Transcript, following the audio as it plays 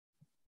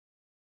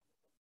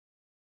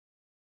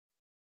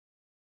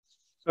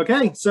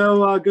Okay,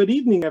 so good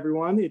evening,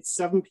 everyone. It's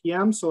 7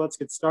 p.m., so let's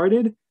get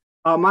started.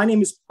 My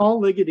name is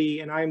Paul Ligety,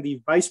 and I am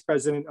the Vice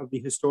President of the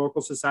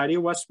Historical Society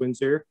of West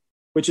Windsor,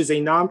 which is a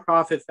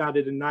nonprofit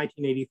founded in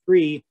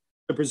 1983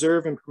 to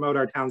preserve and promote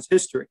our town's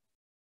history.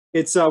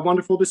 It's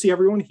wonderful to see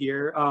everyone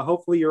here.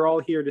 Hopefully, you're all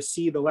here to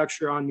see the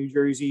lecture on New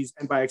Jersey's,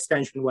 and by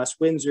extension, West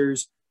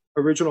Windsor's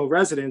original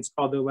residence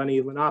called the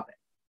Lenni Lenape.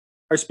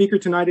 Our speaker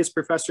tonight is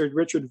Professor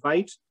Richard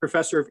Veit,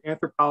 Professor of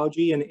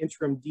Anthropology and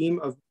Interim Dean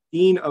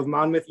of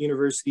Monmouth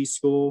University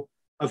School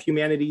of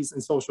Humanities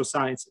and Social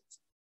Sciences.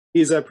 He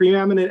is a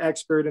preeminent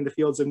expert in the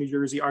fields of New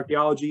Jersey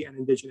archaeology and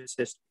indigenous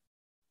history.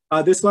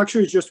 This lecture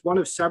is just one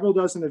of several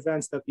dozen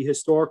events that the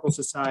Historical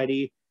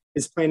Society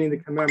is planning to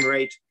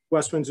commemorate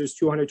West Windsor's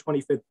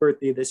 225th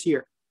birthday this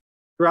year.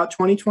 Throughout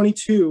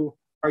 2022,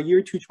 our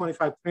Year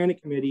 225 Planning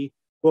Committee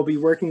will be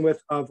working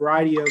with a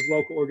variety of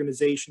local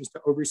organizations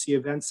to oversee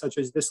events such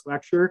as this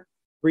lecture,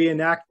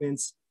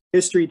 reenactments,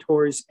 history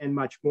tours, and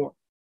much more.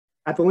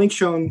 At the link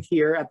shown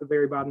here at the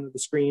very bottom of the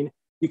screen,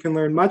 you can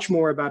learn much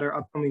more about our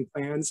upcoming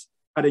plans,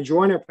 how to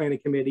join our planning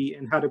committee,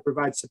 and how to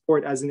provide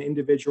support as an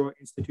individual or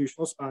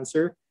institutional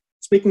sponsor.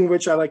 Speaking of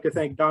which, I'd like to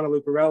thank Donna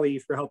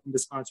Lucarelli for helping to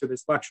sponsor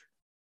this lecture.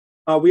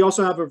 We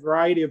also have a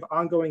variety of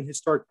ongoing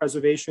historic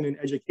preservation and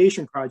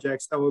education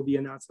projects that will be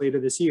announced later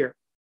this year,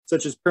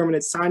 such as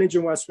permanent signage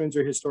in West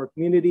Windsor historic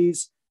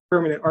communities,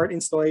 permanent art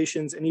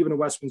installations, and even a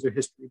West Windsor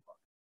history book.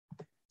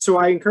 So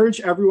I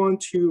encourage everyone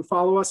to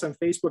follow us on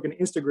Facebook and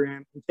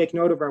Instagram and take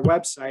note of our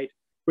website,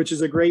 which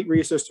is a great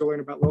resource to learn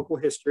about local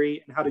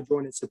history and how to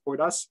join and support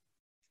us.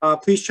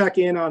 Please check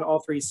in on all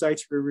three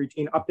sites for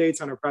routine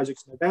updates on our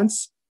projects and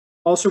events.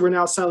 Also, we're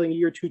now selling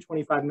Year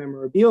 225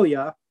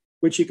 memorabilia,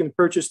 which you can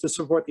purchase to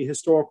support the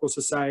Historical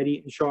Society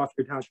and show off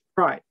your township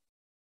pride.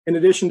 In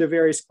addition to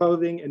various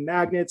clothing and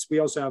magnets, we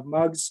also have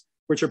mugs,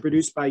 which are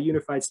produced by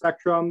Unified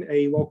Spectrum,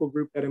 a local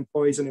group that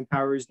employs and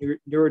empowers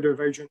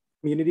neurodivergent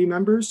community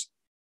members.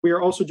 We are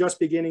also just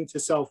beginning to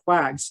sell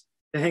flags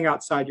to hang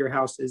outside your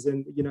houses,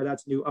 and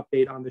that's a new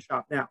update on the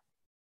shop now.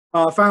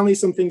 Finally,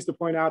 some things to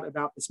point out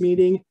about this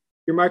meeting.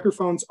 Your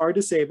microphones are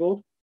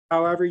disabled.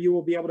 However, you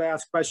will be able to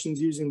ask questions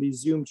using the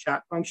Zoom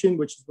chat function,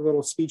 which is the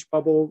little speech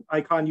bubble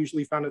icon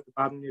usually found at the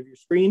bottom of your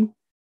screen.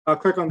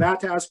 Click on that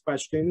to ask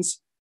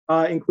questions,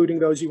 including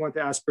those you want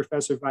to ask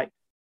Professor Veit.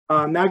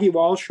 Maggie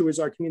Walsh, who is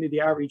our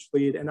community outreach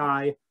lead, and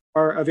I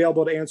are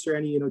available to answer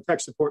any tech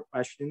support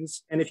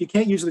questions. And if you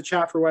can't use the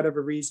chat for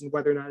whatever reason,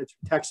 whether or not it's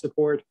for tech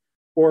support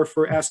or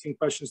for asking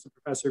questions to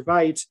Professor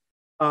Veit,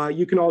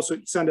 you can also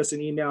send us an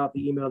email at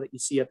the email that you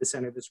see at the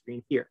center of the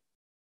screen here.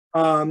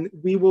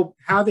 We will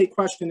have a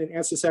question and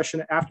answer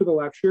session after the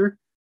lecture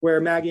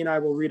where Maggie and I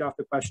will read off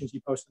the questions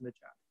you post in the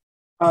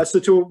chat. So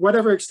to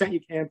whatever extent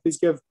you can, please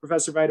give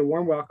Professor Veit a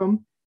warm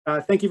welcome.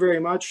 Thank you very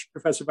much,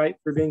 Professor Veit,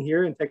 for being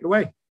here, and take it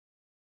away.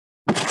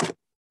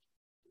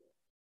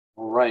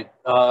 All right.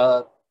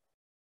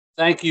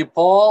 Thank you,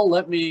 Paul.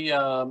 Let me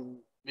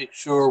make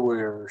sure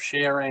we're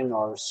sharing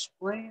our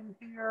screen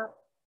here,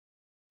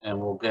 and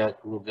we'll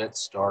get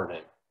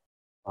started.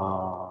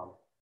 I'm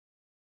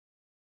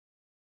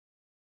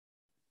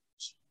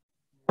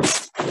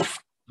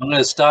going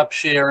to stop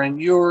sharing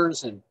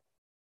yours and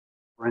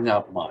bring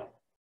up mine.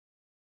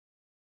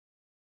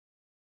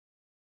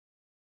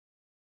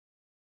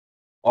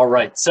 All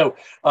right, so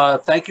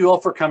thank you all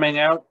for coming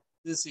out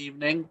this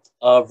evening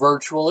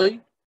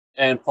virtually.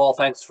 And Paul,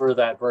 thanks for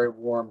that very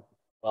warm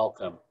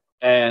welcome.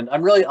 And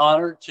I'm really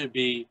honored to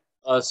be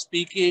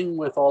speaking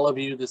with all of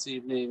you this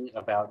evening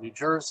about New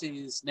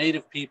Jersey's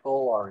Native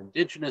people, our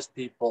indigenous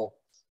people,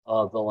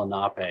 the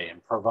Lenape,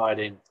 and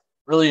providing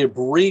really a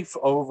brief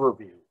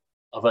overview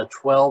of a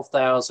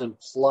 12,000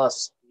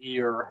 plus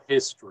year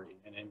history,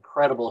 an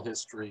incredible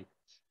history,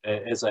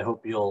 as I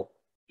hope you'll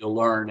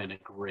learn and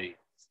agree.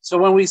 So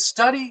when we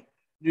study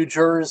New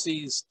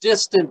Jersey's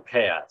distant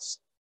past,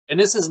 and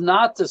this is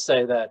not to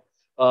say that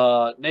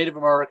Native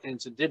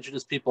Americans,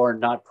 indigenous people are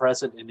not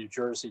present in New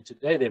Jersey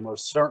today. They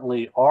most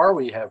certainly are.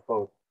 We have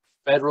both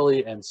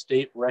federally and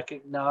state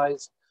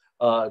recognized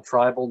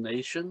tribal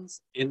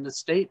nations in the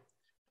state.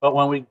 But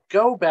when we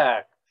go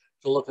back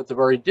to look at the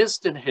very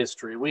distant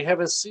history, we have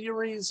a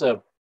series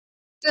of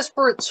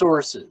disparate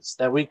sources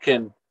that we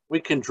can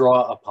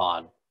draw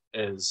upon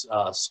as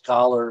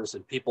scholars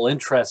and people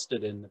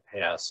interested in the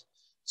past.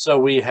 So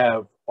we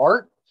have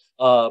art,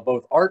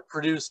 both art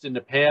produced in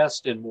the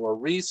past and more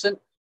recent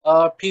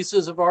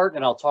pieces of art,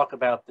 and I'll talk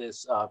about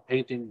this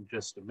painting in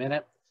just a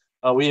minute.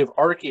 We have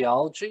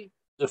archaeology,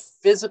 the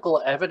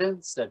physical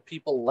evidence that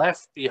people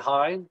left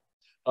behind,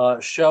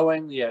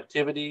 showing the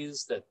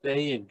activities that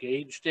they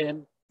engaged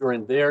in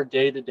during their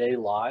day-to-day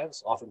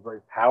lives, often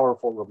very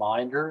powerful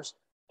reminders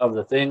of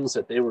the things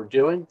that they were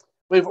doing.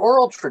 We have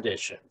oral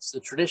traditions, the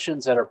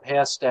traditions that are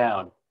passed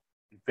down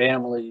in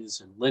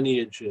families and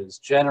lineages,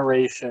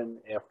 generation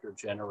after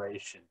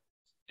generation.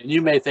 And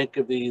you may think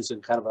of these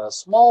in kind of a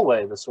small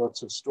way, the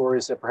sorts of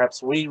stories that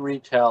perhaps we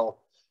retell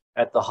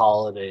at the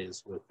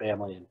holidays with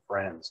family and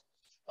friends.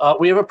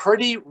 We have a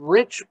pretty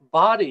rich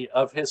body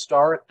of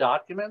historic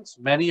documents,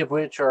 many of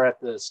which are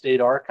at the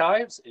State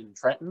Archives in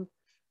Trenton,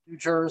 New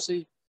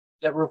Jersey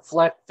that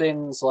reflect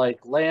things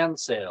like land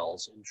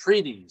sales and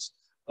treaties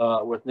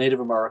with Native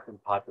American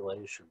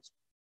populations.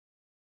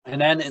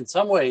 And then in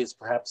some ways,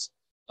 perhaps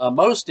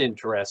most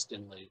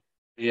interestingly,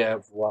 we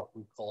have what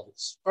we call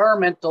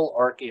experimental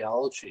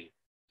archaeology.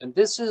 And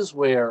this is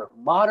where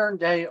modern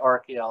day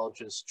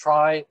archaeologists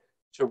try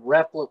to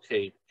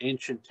replicate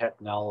ancient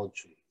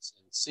technologies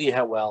and see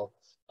how well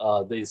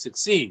they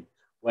succeed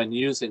when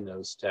using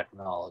those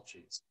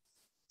technologies.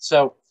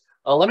 So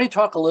let me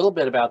talk a little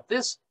bit about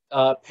this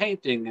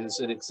painting as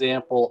an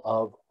example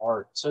of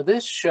art. So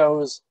this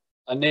shows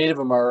a Native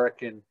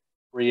American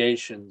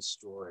creation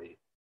story.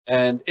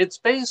 And it's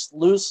based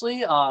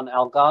loosely on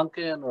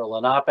Algonquin or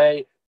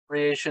Lenape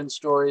creation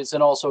stories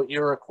and also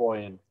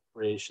Iroquoian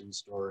creation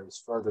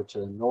stories further to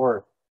the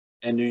north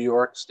in New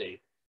York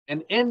State.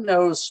 And in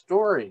those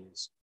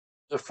stories,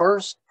 the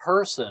first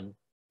person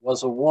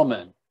was a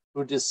woman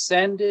who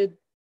descended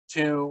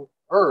to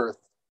Earth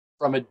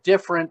from a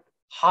different,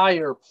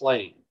 higher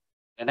plane.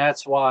 And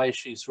that's why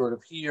she's sort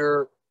of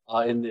here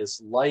in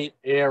this light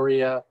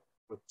area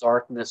with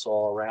darkness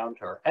all around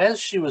her. As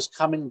she was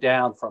coming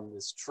down from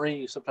this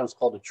tree, sometimes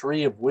called a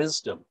tree of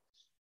wisdom,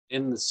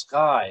 in the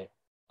sky,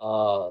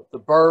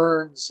 the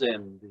birds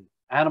and the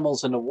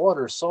animals in the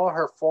water saw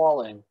her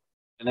falling,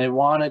 and they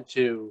wanted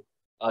to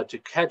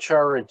catch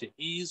her and to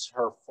ease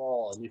her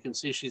fall. And you can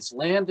see she's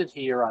landed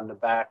here on the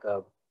back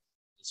of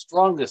the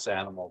strongest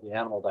animal, the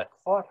animal that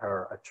caught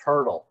her, a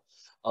turtle.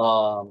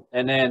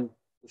 And then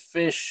the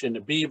fish and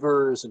the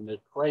beavers and the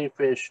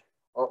crayfish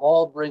are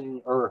all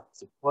bringing earth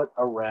to put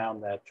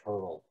around that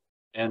turtle,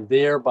 and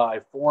thereby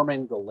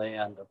forming the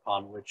land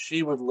upon which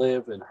she would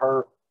live and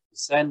her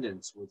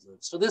descendants would live.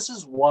 So this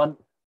is one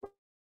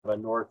of a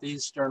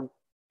Northeastern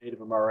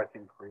Native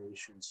American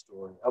creation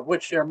story, of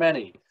which there are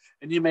many.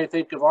 And you may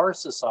think of our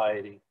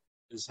society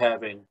as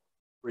having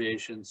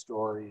creation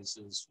stories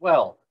as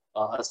well.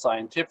 A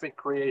scientific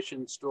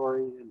creation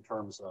story in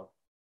terms of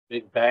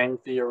Big Bang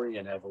Theory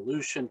and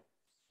evolution.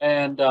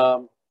 And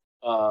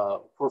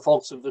for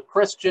folks of the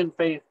Christian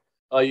faith,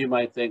 you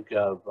might think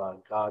of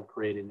God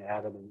creating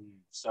Adam and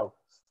Eve. So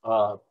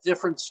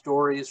different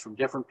stories from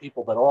different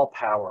people, but all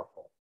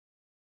powerful.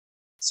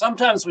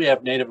 Sometimes we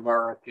have Native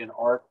American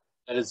art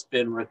that has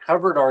been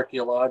recovered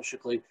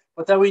archaeologically,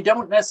 but that we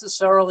don't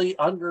necessarily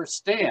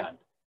understand.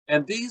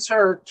 And these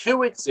are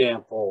two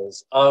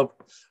examples of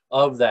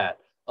that.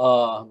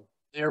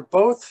 They're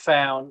both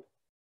found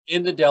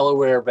in the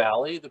Delaware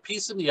Valley. The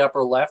piece in the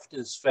upper left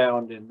is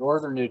found in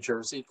northern New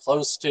Jersey,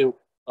 close to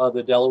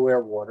the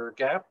Delaware Water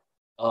Gap.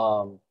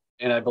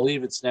 And I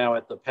believe it's now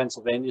at the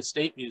Pennsylvania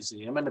State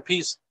Museum. And the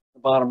piece at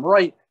the bottom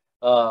right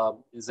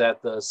is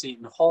at the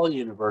Seton Hall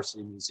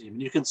University Museum.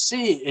 And you can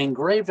see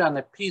engraved on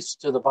the piece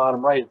to the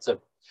bottom right, it's a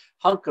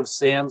hunk of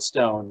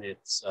sandstone.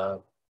 It's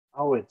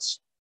probably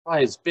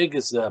as big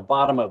as the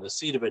bottom of the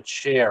seat of a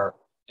chair.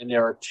 And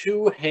there are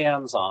two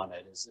hands on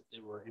it as if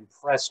they were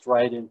impressed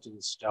right into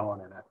the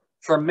stone. And a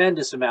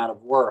tremendous amount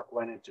of work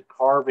went into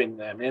carving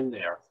them in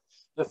there.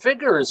 The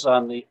figures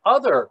on the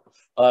other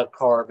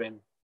carving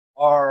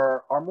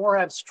are more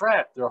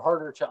abstract. They're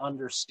harder to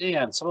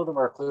understand. Some of them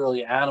are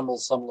clearly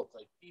animals, some look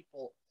like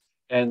people,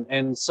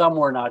 and some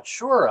we're not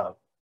sure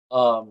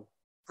of.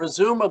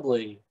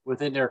 Presumably,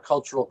 within their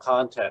cultural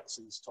context,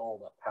 these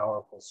told a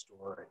powerful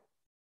story.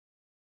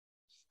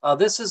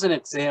 This is an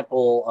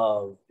example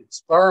of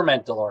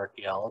experimental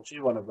archaeology,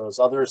 one of those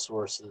other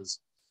sources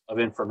of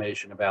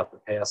information about the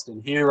past.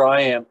 And here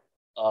I am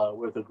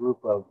with a group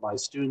of my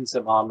students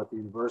at Monmouth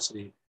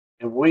University,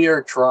 and we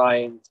are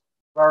trying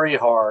very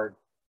hard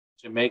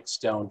to make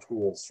stone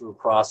tools through a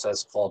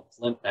process called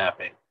flint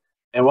knapping.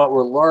 And what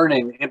we're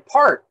learning, in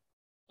part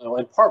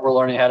we're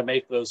learning how to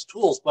make those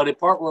tools, but in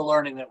part we're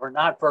learning that we're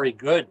not very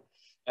good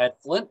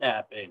at flint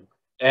knapping.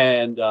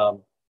 And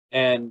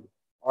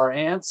our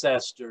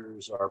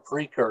ancestors, our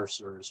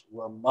precursors,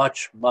 were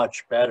much,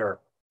 much better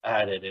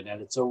at it. And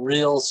it's a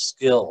real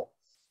skill,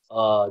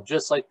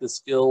 just like the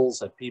skills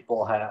that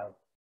people have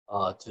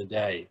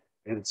today.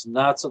 And it's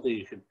not something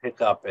you can pick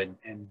up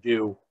and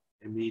do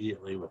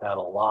immediately without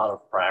a lot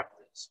of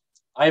practice.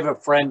 I have a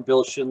friend,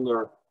 Bill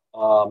Schindler,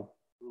 who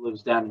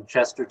lives down in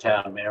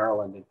Chestertown,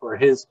 Maryland. And for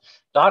his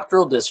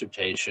doctoral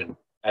dissertation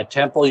at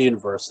Temple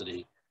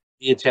University,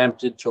 he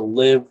attempted to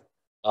live,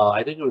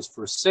 I think it was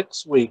for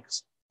 6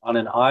 weeks, on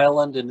an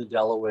island in the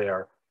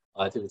Delaware,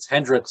 I think it's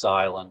Hendricks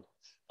Island,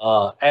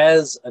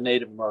 as a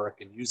Native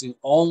American, using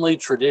only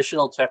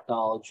traditional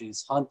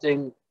technologies,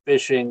 hunting,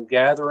 fishing,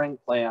 gathering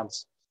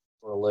plants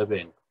for a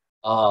living.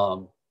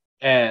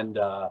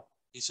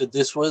 He said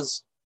this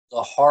was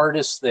the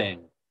hardest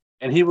thing.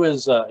 And he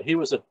was a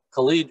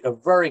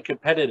very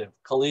competitive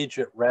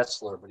collegiate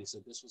wrestler, but he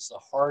said this was the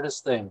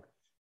hardest thing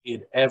he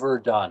had ever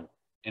done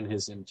in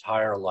his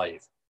entire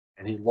life.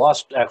 And he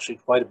lost actually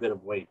quite a bit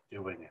of weight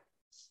doing it.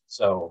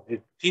 So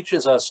it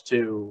teaches us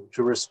to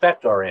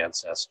respect our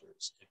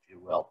ancestors, if you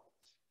will.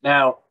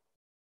 Now,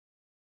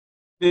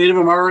 Native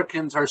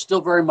Americans are still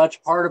very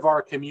much part of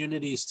our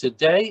communities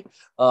today,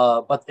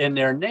 but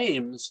their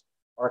names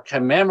are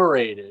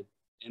commemorated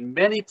in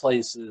many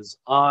places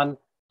on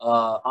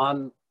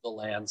on the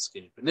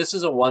landscape. And this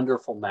is a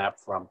wonderful map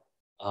from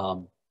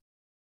I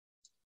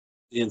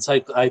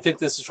think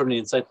this is from the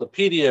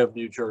Encyclopedia of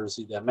New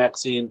Jersey that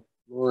Maxine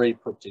Lurie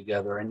put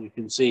together. And you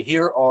can see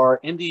here are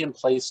Indian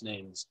place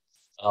names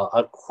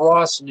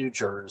across New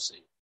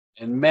Jersey.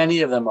 And many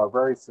of them are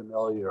very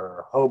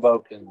familiar: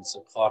 Hoboken,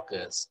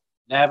 Secaucus,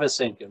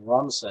 Navesink and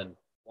Rumson,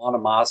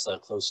 Wanamassa,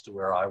 close to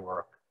where I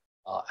work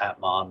at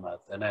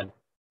Monmouth. And then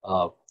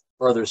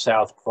further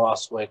south,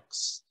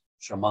 Crosswicks,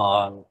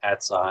 Chemung,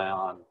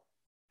 Atzion,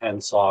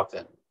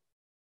 Pennsauken.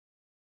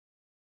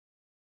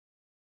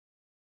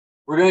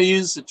 We're going to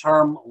use the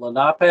term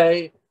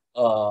Lenape,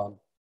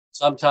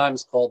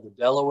 sometimes called the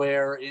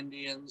Delaware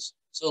Indians.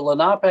 So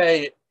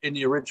Lenape in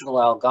the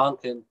original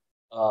Algonquin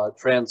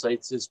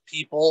translates as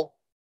people.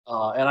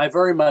 And I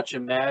very much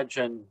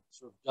imagine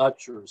sort of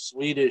Dutch or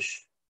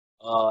Swedish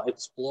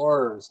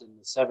explorers in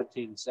the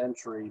 17th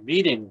century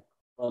meeting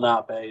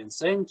Lenape and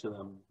saying to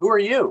them, "Who are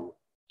you?"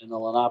 And the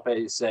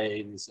Lenape say,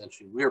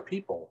 essentially, "We're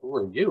people. Who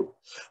are you?"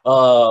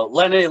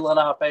 Lenni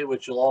Lenape,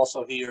 which you'll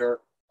also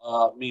hear,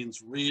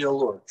 means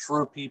real or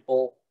true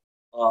people.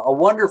 A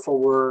wonderful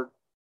word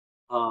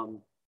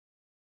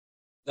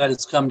that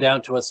has come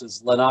down to us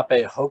is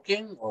Lenape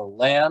Hoking, or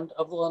land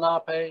of the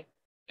Lenape.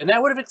 And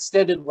that would have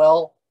extended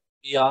well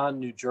beyond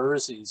New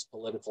Jersey's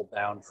political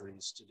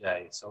boundaries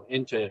today. So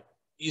into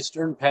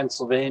eastern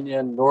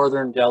Pennsylvania,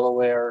 northern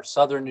Delaware,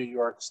 southern New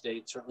York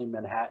State, certainly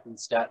Manhattan,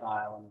 Staten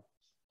Island,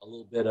 a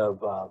little bit of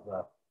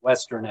the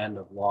western end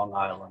of Long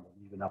Island,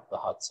 and even up the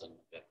Hudson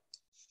a bit.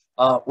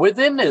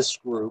 Within this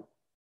group,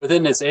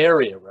 within this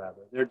area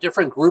rather, there are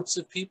different groups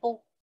of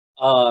people,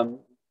 and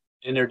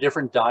there are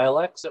different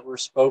dialects that were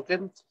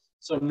spoken.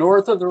 So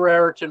north of the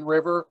Raritan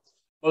River,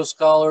 most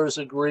scholars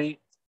agree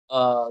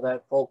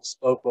that folks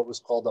spoke what was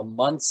called a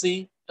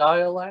Muncie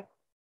dialect,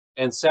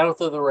 and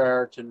south of the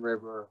Raritan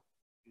River,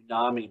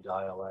 Unami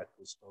dialect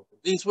was spoken.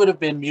 These would have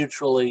been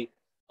mutually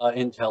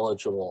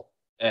intelligible,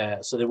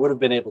 so they would have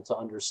been able to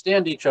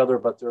understand each other,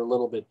 but they're a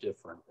little bit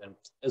different. And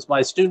as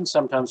my students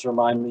sometimes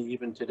remind me,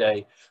 even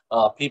today,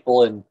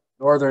 people in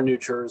northern New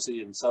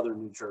Jersey and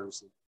southern New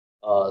Jersey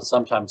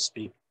sometimes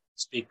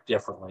speak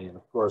differently. And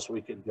of course,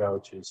 we could go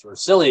to sort of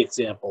silly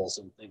examples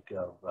and think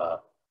of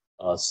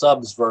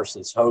subs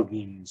versus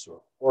hoagies,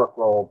 or pork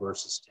roll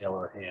versus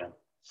Taylor ham.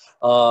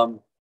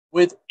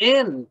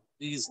 Within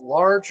these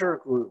larger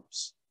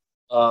groups,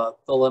 the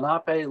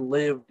Lenape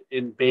lived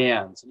in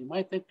bands. And you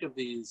might think of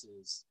these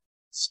as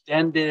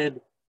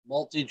extended,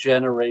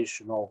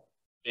 multi-generational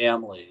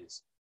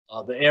families.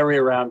 The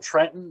area around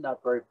Trenton,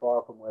 not very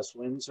far from West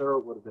Windsor,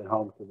 would have been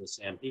home to the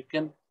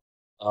Sanhecan.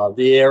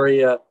 The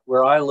area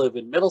where I live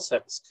in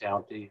Middlesex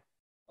County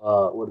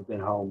would have been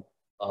home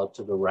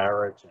to the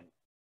Raritan.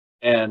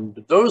 And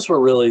those were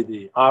really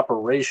the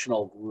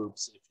operational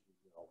groups, if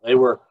you will. They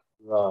were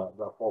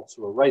the folks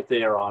who were right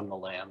there on the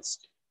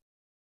landscape.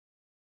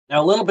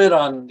 Now, a little bit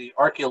on the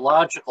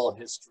archaeological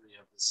history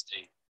of the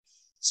state.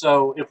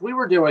 So if we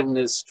were doing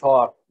this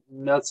talk,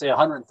 let's say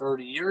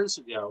 130 years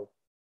ago,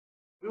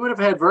 we would have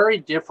had very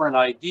different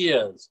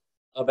ideas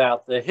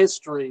about the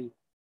history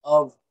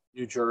of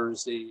New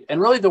Jersey and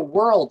really the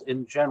world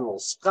in general.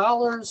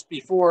 Scholars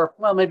before,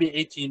 well, maybe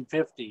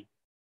 1850,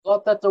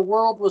 thought that the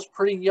world was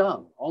pretty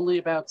young, only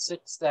about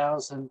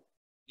 6,000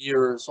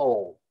 years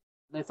old.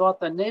 And they thought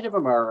that Native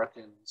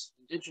Americans,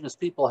 indigenous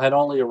people, had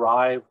only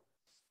arrived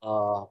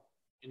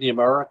in the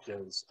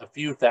Americas a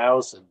few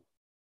thousand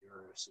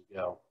years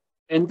ago.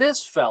 And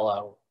this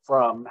fellow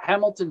from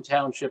Hamilton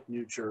Township,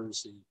 New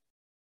Jersey,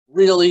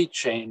 really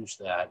changed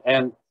that.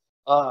 And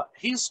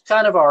he's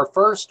kind of our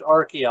first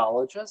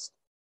archaeologist.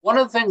 One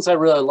of the things I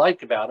really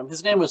like about him,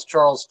 his name was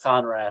Charles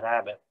Conrad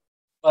Abbott,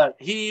 but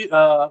he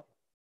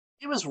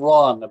was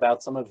wrong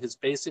about some of his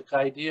basic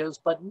ideas,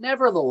 but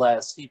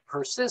nevertheless, he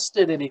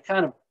persisted and he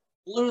kind of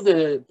blew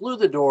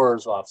the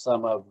doors off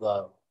some of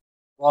the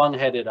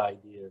wrong-headed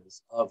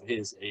ideas of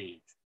his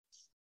age.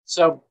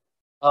 So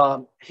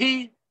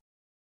he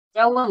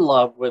fell in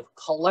love with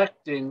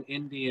collecting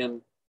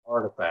Indian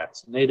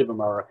artifacts, Native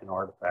American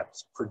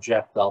artifacts,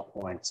 projectile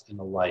points, and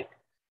the like.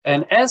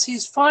 And as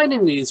he's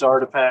finding these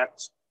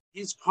artifacts,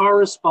 he's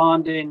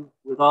corresponding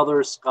with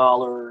other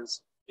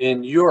scholars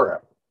in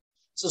Europe.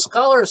 So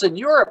scholars in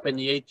Europe in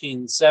the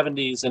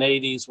 1870s and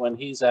 80s, when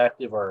he's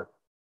active, are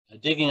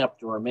digging up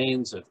the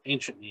remains of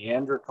ancient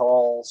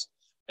Neanderthals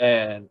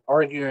and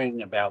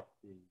arguing about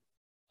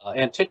the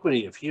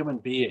antiquity of human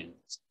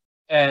beings.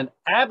 And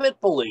Abbott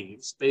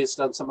believes, based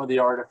on some of the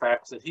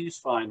artifacts that he's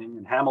finding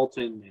in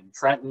Hamilton and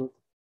Trenton,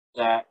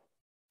 that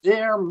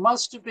there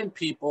must have been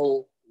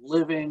people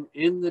living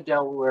in the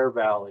Delaware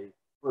Valley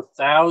for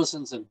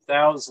thousands and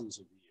thousands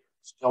of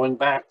years, going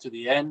back to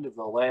the end of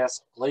the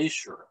last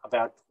glacier,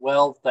 about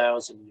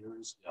 12,000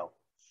 years ago.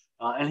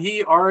 And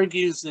he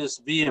argues this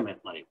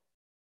vehemently.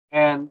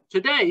 And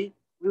today,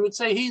 we would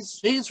say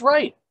he's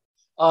right.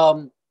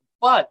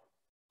 But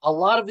a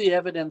lot of the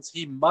evidence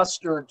he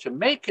mustered to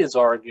make his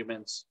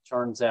arguments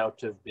turns out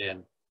to have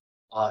been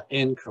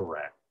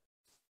incorrect.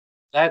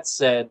 That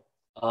said,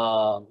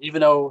 even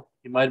though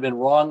he might have been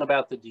wrong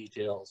about the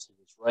details, he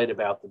was write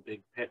about the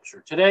big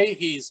picture. Today,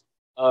 he's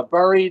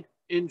buried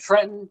in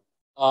Trenton,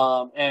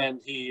 and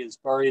he is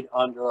buried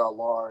under a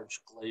large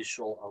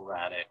glacial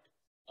erratic,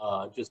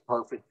 just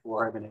perfect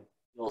for him. And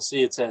you'll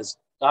see it says,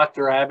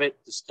 Dr.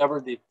 Abbott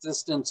discovered the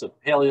existence of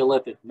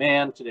Paleolithic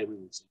man. Today we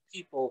would see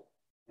people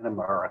in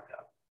America.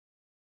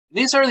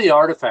 These are the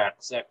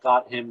artifacts that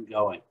got him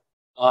going.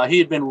 He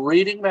had been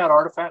reading about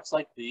artifacts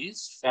like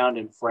these, found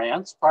in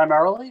France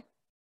primarily,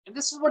 and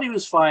this is what he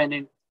was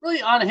finding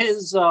really on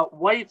his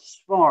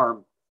wife's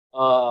farm,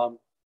 the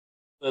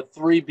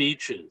Three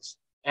Beaches.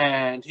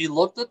 And he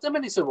looked at them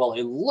and he said, well,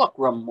 they look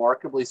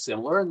remarkably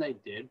similar, and they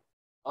did.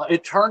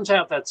 It turns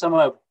out that some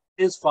of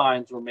his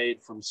finds were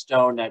made from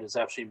stone that is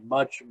actually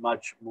much,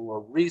 much more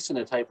recent,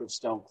 a type of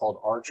stone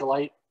called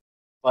argillite.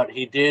 But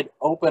he did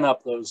open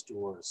up those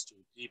doors to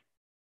deep,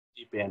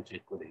 deep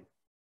antiquity.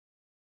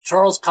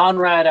 Charles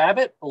Conrad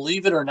Abbott,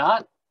 believe it or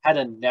not, had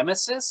a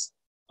nemesis.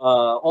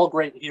 All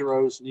great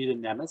heroes need a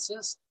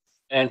nemesis.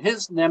 And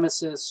his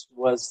nemesis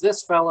was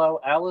this fellow,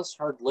 Alice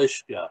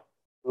Hrdlicka,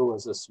 who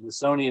was a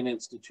Smithsonian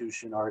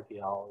Institution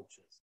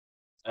archaeologist.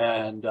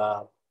 And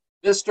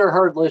Mr.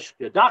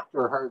 Hrdlicka,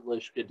 Dr.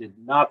 Hrdlicka, did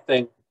not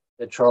think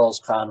that Charles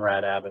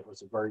Conrad Abbott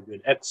was a very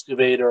good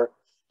excavator,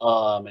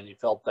 and he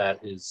felt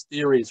that his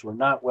theories were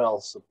not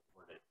well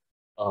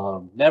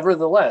supported.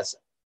 Nevertheless,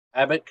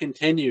 Abbott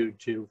continued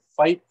to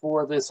fight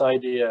for this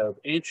idea of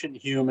ancient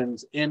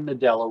humans in the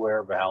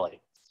Delaware Valley.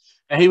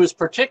 And he was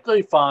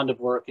particularly fond of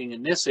working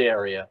in this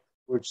area,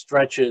 which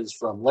stretches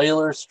from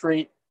Layler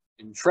Street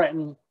in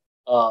Trenton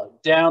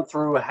down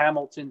through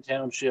Hamilton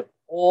Township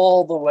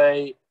all the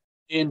way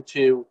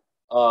into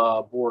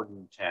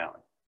Bordentown.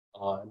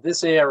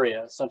 This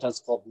area,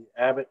 sometimes called the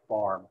Abbott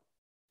Farm,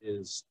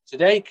 is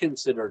today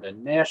considered a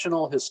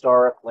National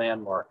Historic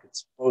Landmark.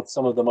 It's both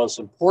some of the most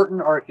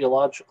important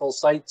archaeological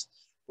sites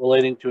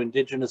relating to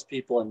indigenous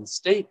people in the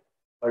state,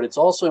 but it's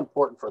also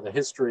important for the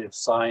history of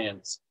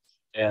science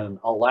and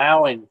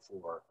allowing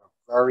for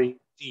a very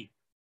deep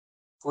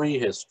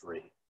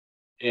prehistory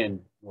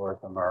in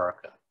North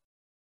America.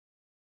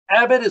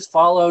 Abbott is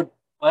followed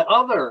by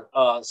other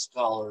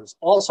scholars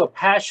also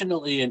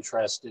passionately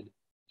interested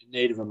in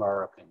Native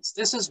Americans.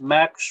 This is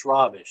Max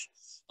Schrabisch.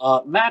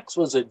 Max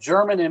was a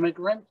German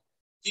immigrant.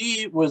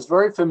 He was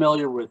very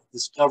familiar with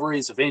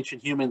discoveries of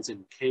ancient humans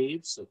in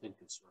caves, so think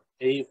of sort of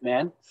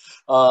cavemen,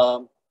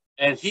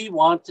 and he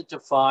wanted to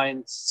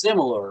find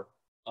similar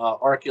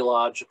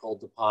archaeological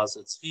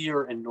deposits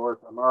here in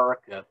North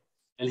America.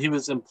 And he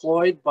was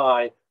employed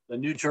by the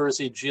New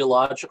Jersey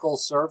Geological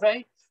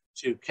Survey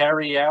to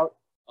carry out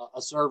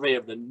a survey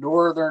of the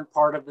northern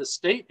part of the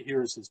state.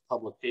 Here's his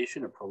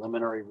publication, a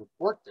preliminary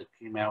report that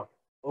came out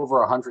over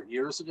 100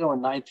 years ago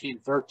in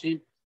 1913.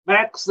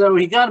 Max, though,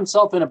 he got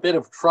himself in a bit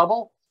of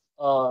trouble.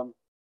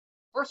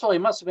 First of all, he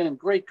must have been in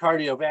great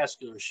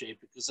cardiovascular shape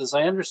because, as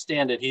I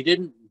understand it, he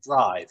didn't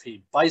drive.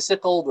 He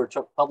bicycled or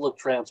took public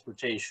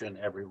transportation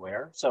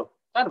everywhere. So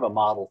kind of a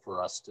model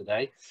for us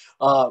today.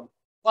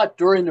 But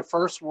during the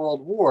First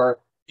World War,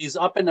 he's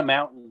up in the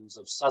mountains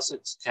of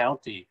Sussex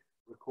County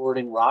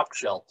recording rock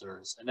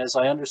shelters. And as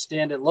I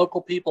understand it, local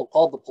people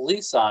called the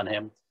police on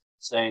him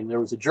saying there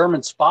was a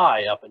German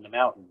spy up in the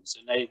mountains.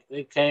 And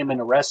they came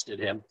and arrested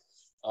him.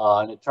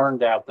 And it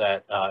turned out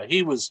that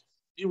he was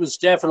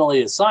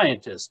definitely a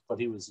scientist, but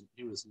he was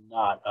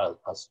not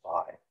a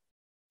spy.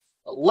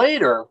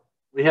 Later,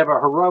 we have a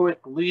heroic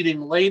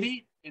leading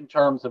lady in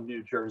terms of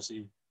New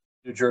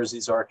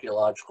Jersey's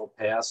archaeological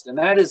past, and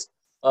that is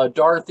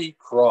Dorothy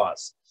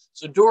Cross.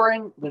 So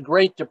during the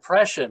Great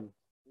Depression,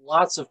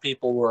 lots of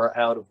people were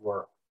out of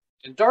work.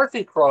 And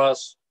Dorothy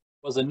Cross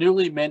was a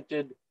newly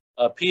minted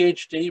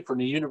PhD from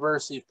the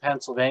University of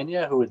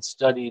Pennsylvania who had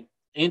studied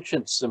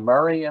ancient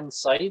Sumerian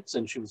sites,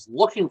 and she was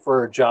looking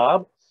for a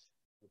job,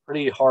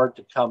 pretty hard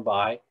to come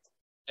by.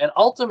 And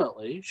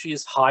ultimately,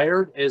 she's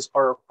hired as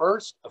our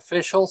first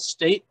official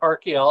state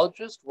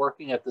archaeologist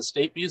working at the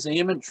State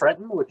Museum in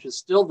Trenton, which is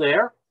still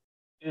there.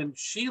 And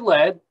she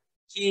led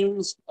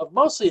teams of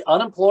mostly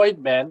unemployed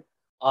men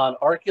on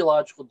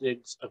archaeological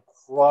digs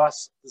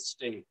across the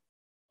state.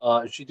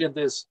 She did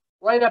this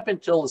right up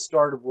until the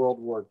start of World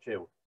War II.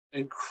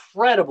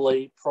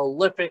 Incredibly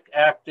prolific,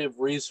 active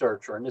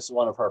researcher, and this is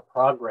one of her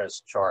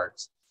progress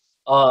charts.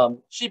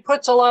 She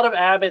puts a lot of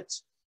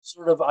Abbott's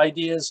sort of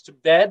ideas to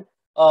bed,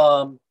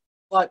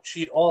 but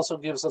she also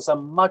gives us a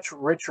much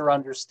richer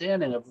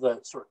understanding of the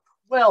sort of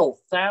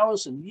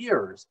 12,000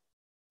 years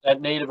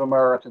that Native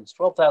Americans,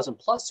 12,000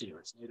 plus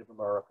years Native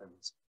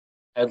Americans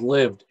had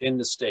lived in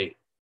the state.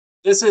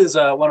 This is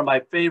one of my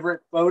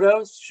favorite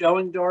photos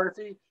showing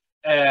Dorothy.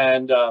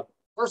 And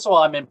first of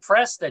all, I'm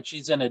impressed that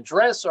she's in a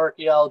dress.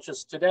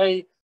 Archaeologists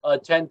today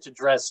tend to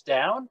dress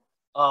down.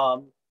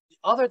 The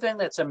other thing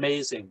that's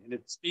amazing, and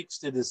it speaks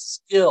to the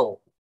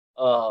skill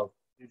of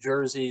New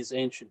Jersey's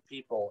ancient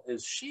people,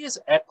 is she is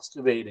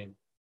excavating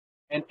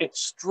an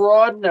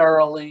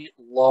extraordinarily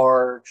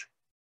large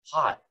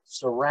pot,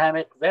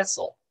 ceramic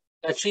vessel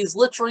that she's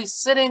literally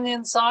sitting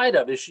inside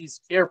of as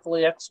she's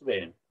carefully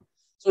excavating.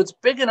 So it's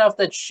big enough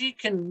that she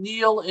can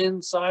kneel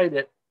inside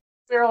it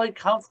fairly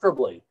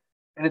comfortably.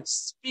 And it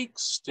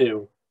speaks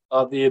to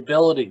the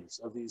abilities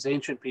of these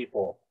ancient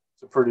people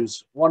to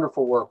produce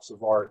wonderful works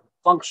of art,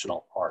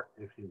 functional art,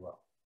 if you will.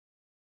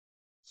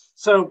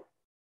 So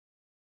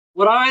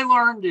what I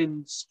learned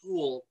in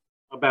school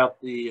about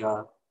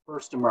the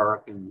first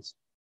Americans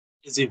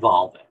is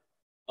evolving.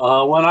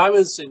 When I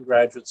was in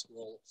graduate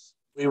school,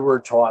 we were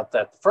taught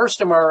that the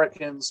first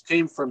Americans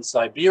came from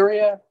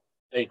Siberia.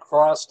 They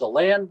crossed a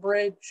land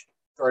bridge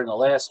during the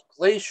last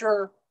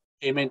glacier,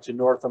 came into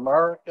North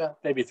America,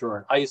 maybe through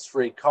an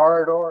ice-free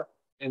corridor,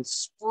 and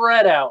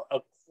spread out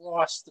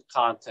across the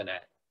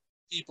continent,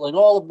 peopling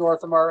all of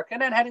North America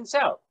and then heading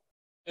south,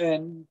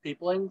 and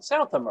peopling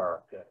South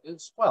America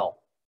as well.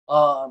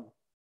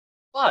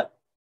 But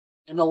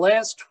in the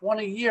last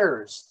 20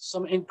 years,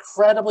 some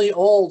incredibly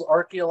old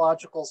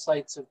archaeological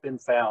sites have been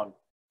found,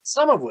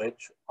 some of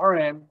which are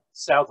in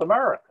South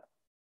America.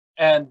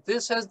 And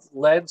this has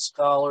led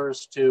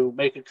scholars to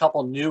make a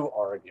couple new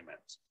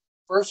arguments.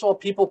 First of all,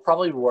 people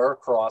probably were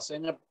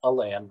crossing a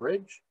land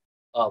bridge,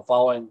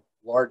 following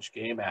large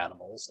game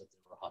animals that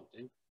they were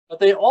hunting. But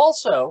they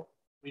also,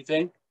 we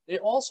think, they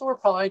also were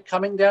probably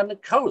coming down the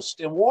coast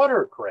in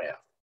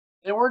watercraft.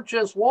 They weren't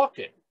just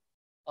walking.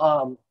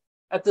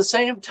 At the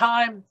same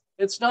time,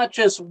 it's not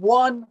just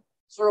one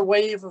sort of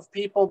wave of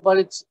people, but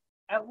it's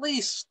at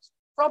least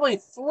probably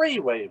 3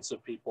 waves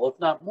of people, if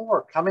not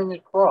more, coming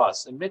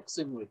across and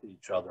mixing with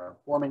each other and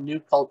forming new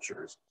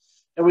cultures.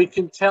 And we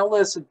can tell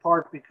this in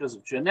part because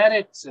of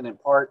genetics and in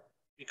part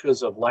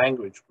because of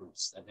language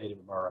groups that Native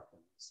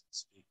Americans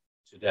speak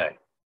today.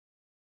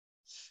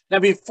 Now,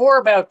 before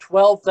about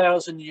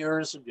 12,000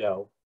 years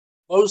ago,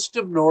 most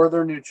of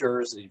northern New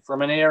Jersey,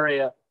 from an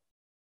area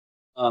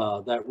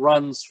that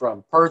runs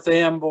from Perth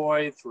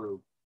Amboy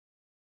through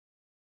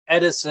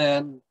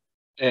Edison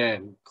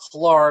and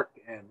Clark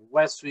and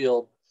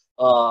Westfield,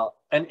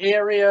 an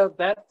area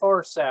that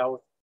far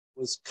south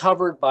was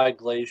covered by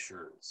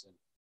glaciers. And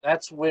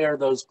that's where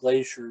those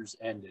glaciers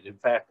ended. In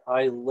fact,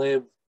 I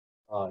live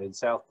in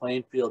South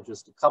Plainfield,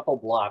 just a couple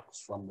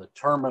blocks from the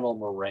terminal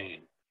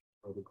moraine,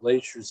 where the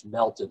glaciers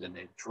melted and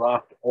they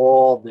dropped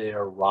all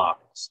their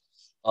rocks.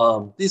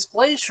 These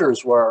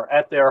glaciers were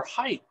at their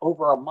height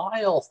over a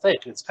mile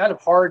thick. It's kind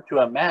of hard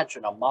to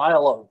imagine a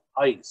mile of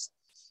ice.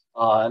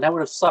 And that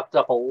would have sucked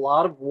up a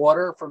lot of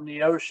water from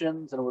the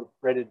oceans and it would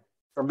have created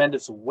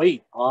tremendous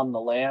weight on the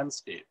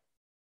landscape.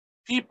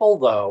 People,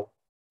 though,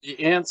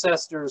 the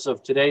ancestors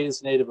of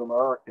today's Native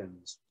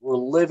Americans, were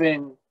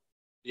living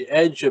the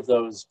edge of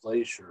those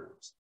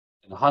glaciers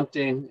and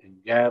hunting and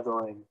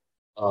gathering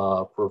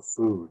for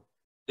food.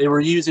 They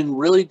were using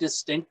really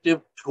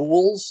distinctive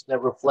tools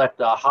that reflect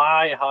a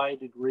high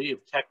degree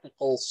of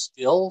technical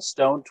skill,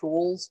 stone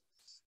tools,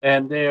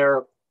 and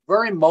they're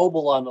very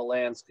mobile on the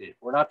landscape.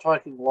 We're not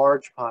talking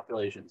large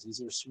populations.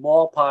 These are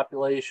small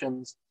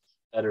populations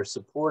that are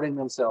supporting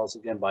themselves,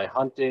 again, by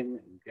hunting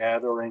and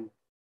gathering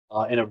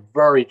in a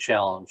very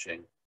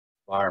challenging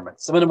environment.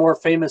 Some of the more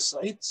famous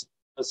sites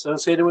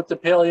associated with the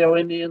Paleo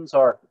Indians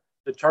are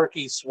the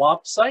Turkey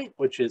Swamp site,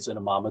 which is in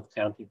a Monmouth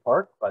County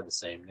park by the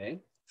same name.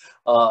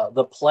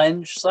 The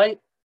Plenge site,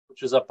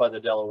 which is up by the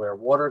Delaware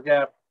Water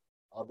Gap.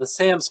 The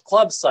Sam's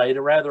Club site,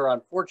 a rather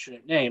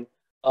unfortunate name,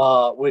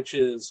 which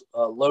is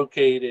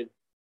located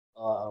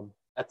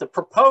at the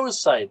proposed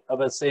site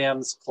of a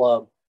Sam's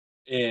Club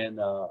in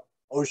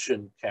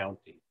Ocean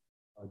County,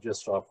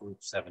 just off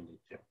Route 72.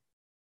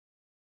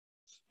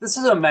 This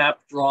is a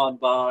map drawn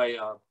by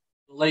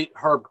the late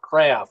Herb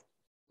Kraft,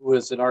 who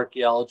was an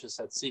archaeologist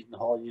at Seton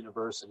Hall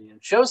University,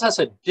 and shows us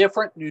a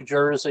different New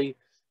Jersey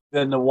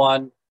than the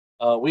one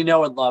we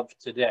know and love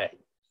today.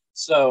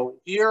 So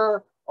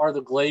here are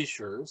the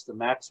glaciers, the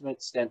maximum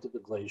extent of the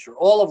glacier.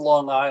 All of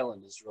Long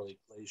Island is really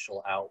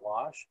glacial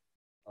outwash.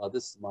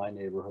 This is my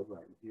neighborhood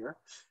right here.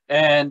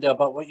 And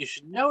but what you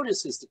should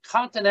notice is the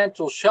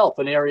continental shelf,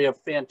 an area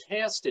of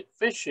fantastic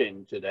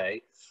fishing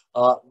today.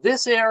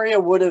 This area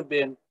would have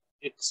been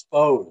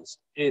exposed.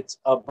 It's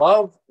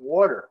above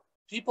water.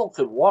 People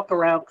could walk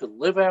around, could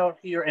live out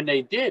here, and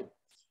they did.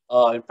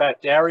 In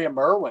fact, Daria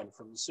Merwin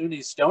from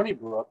SUNY Stony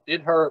Brook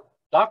did her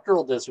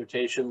doctoral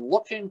dissertation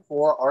looking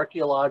for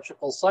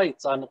archaeological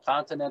sites on the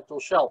continental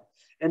shelf.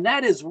 And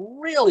that is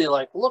really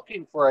like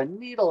looking for a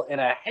needle in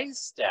a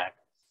haystack.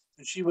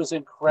 And she was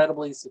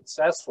incredibly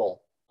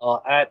successful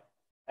at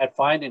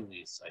finding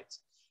these sites.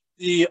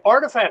 The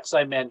artifacts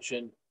I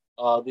mentioned,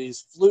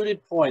 these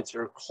fluted points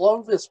or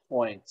Clovis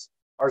points,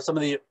 are some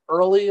of the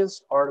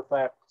earliest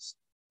artifacts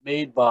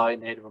made by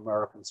Native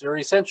Americans. They're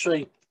essentially,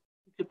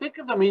 you could think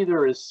of them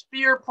either as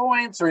spear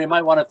points, or you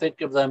might want to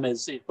think of them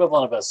as the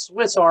equivalent of a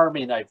Swiss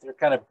Army knife. They're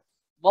kind of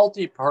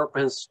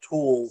multi-purpose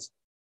tools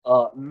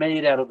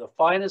made out of the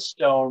finest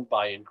stone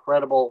by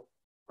incredible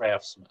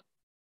craftsmen.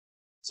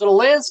 So the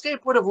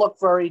landscape would have looked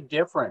very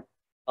different.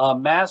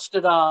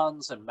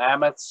 Mastodons and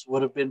mammoths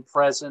would have been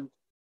present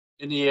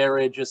in the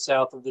area just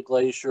south of the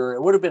glacier.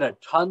 It would have been a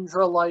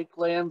tundra-like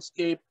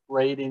landscape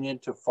grading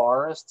into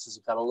forests as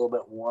it got a little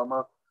bit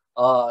warmer.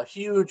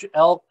 Huge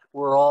elk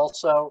were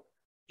also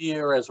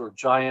here, as were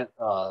giant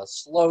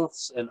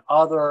sloths and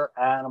other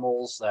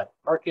animals that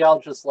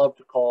archaeologists love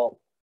to call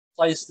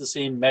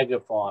Pleistocene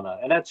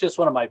megafauna. And that's just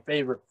one of my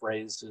favorite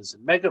phrases.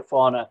 And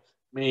megafauna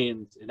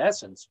means, in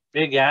essence,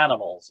 big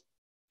animals.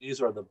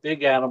 These are the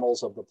big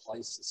animals of the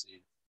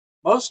Pleistocene.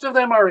 Most of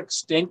them are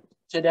extinct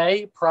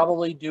today,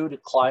 probably due to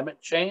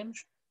climate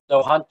change,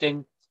 though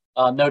hunting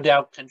no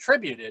doubt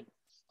contributed.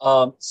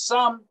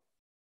 Some,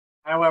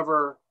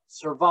 however,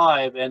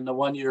 survive, and the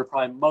one you're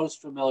probably most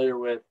familiar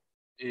with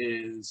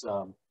is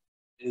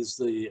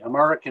the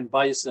American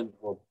bison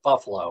or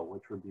buffalo,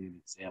 which would be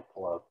an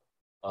example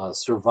of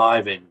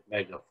surviving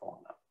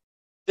megafauna.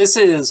 This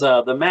is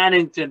the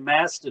Mannington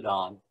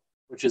mastodon,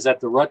 which is at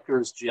the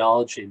Rutgers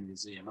Geology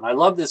Museum. And I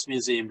love this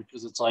museum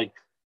because it's like,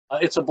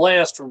 it's a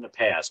blast from the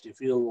past. You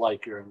feel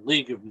like you're in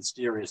League of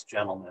Mysterious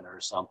Gentlemen or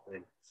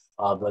something.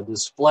 The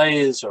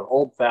displays are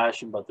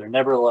old-fashioned, but they're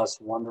nevertheless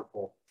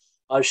wonderful.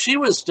 She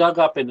was dug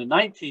up in the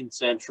 19th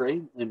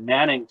century in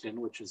Mannington,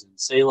 which is in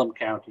Salem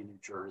County, New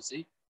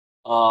Jersey.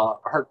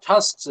 Her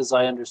tusks, as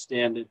I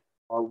understand it,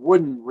 are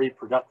wooden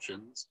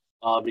reproductions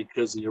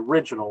because the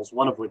originals,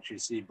 one of which you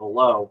see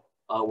below,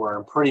 were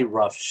in pretty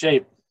rough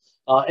shape.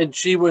 And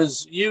she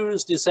was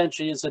used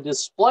essentially as a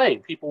display.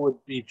 People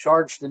would be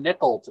charged a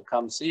nickel to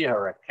come see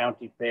her at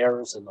county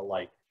fairs and the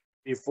like,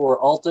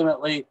 before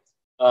ultimately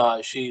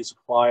she's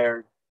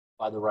acquired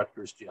by the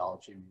Rutgers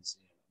Geology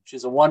Museum.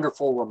 She's a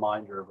wonderful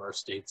reminder of our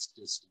state's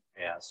distant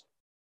past.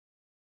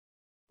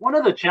 One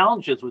of the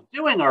challenges with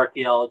doing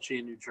archaeology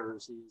in New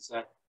Jersey is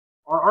that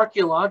our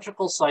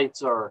archaeological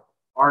sites are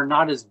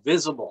not as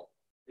visible.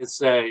 It's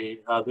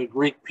the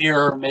Greek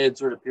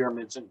pyramids, or the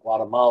pyramids in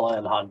Guatemala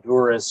and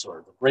Honduras,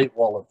 or the Great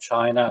Wall of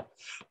China,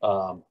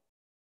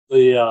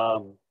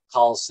 the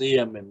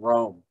Colosseum in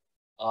Rome.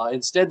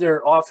 Instead,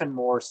 they're often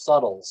more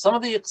subtle. Some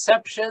of the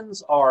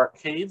exceptions are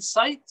cave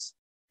sites.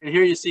 And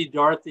here you see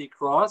Dorothy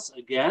Cross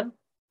again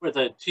with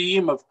a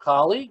team of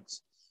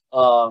colleagues.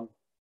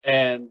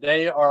 And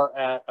they are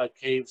at a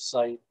cave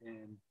site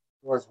in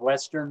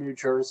northwestern New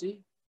Jersey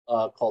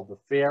called the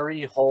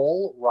Fairy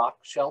Hole Rock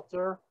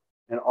Shelter.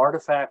 And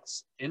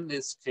artifacts in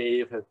this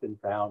cave have been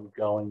found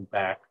going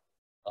back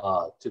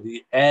to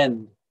the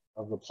end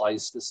of the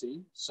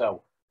Pleistocene.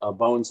 So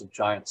bones of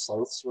giant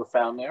sloths were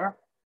found there.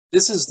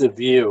 This is the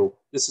view.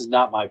 This is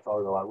not my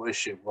photo. I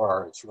wish it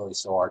were. It's really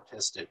so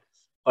artistic.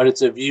 But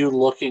it's a view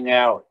looking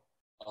out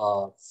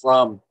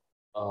from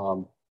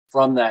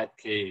that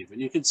cave.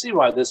 And you can see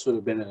why this would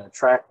have been an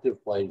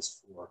attractive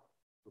place for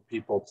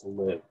people to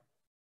live.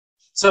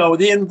 So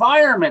the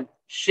environment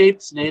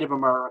shapes Native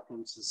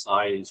American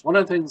societies. One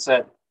of the things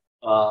that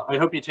I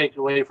hope you take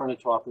away from the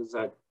talk is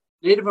that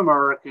Native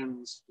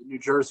Americans in New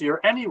Jersey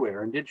or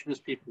anywhere, indigenous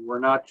people, were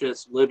not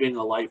just living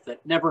a life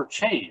that never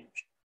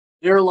changed.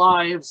 Their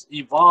lives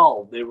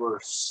evolved. They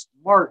were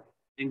smart,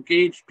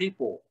 engaged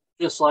people,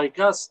 just like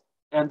us,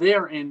 and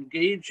they're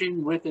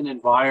engaging with an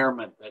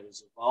environment that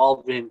is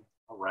evolving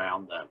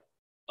around them.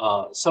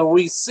 So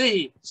we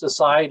see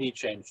society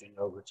changing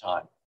over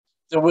time.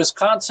 The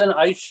Wisconsin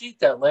ice sheet,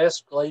 that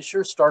last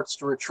glacier, starts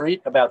to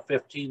retreat about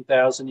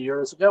 15,000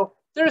 years ago.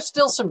 There's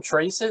still some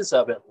traces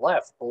of it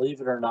left,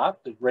 believe it or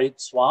not. The Great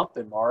Swamp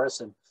in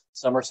Morris and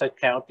Somerset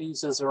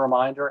counties is a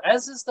reminder,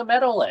 as is the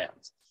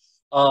Meadowlands.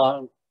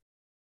 The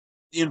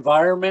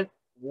environment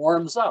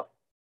warms up,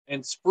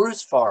 and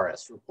spruce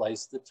forests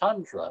replace the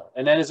tundra.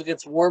 And then as it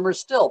gets warmer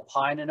still,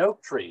 pine and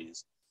oak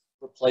trees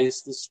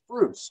replace the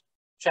spruce,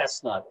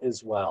 chestnut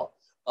as well.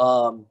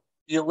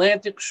 The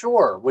Atlantic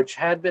shore, which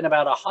had been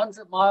about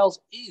 100 miles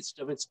east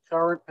of its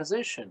current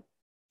position,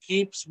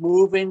 keeps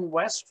moving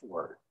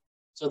westward.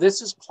 So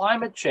this is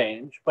climate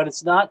change, but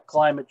it's not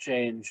climate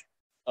change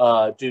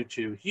due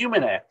to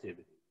human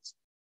activities.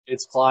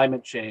 It's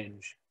climate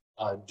change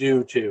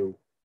due to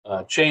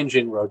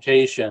changing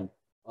rotation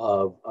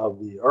of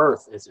the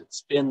Earth as it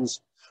spins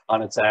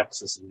on its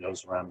axis and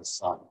goes around the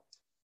sun.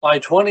 By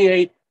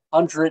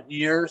 2,800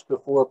 years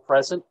before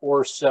present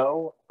or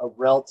so, a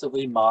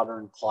relatively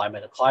modern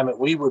climate, a climate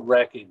we would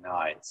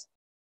recognize,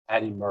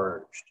 had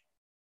emerged.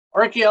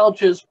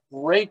 Archaeologists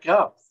break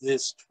up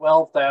this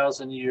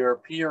 12,000-year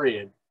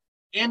period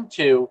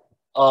into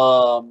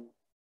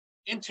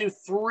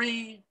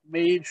three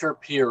major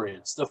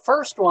periods. The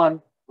first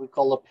one we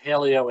call the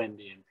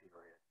Paleo-Indian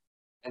period,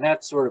 and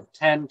that's sort of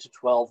 10 to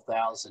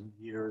 12,000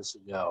 years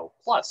ago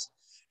plus.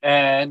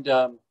 And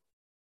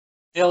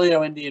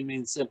Paleo-Indian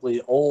means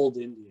simply old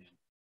Indian.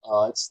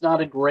 It's not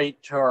a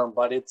great term,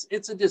 but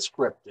it's a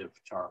descriptive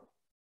term.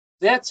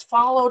 That's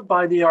followed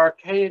by the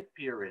Archaic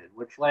period,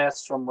 which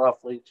lasts from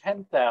roughly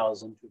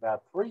 10,000 to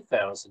about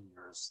 3,000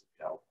 years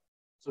ago.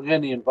 So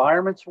again, the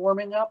environment's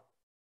warming up.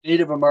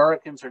 Native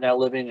Americans are now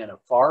living in a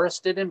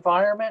forested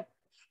environment.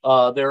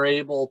 They're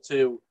able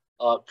to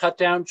cut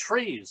down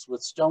trees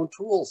with stone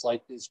tools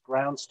like this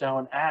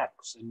groundstone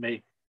axe and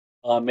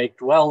make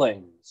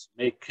dwellings,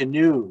 make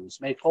canoes,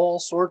 make all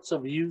sorts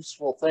of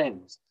useful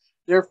things.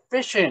 They're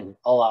fishing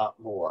a lot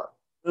more.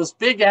 Those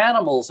big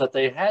animals that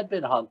they had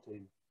been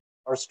hunting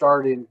are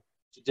starting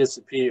to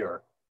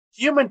disappear.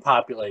 Human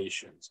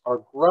populations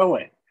are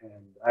growing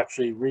and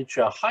actually reach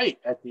a height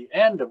at the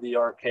end of the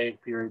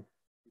Archaic period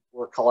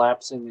before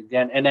collapsing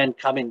again and then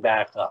coming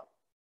back up.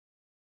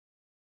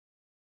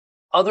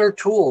 Other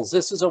tools.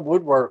 This is a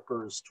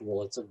woodworker's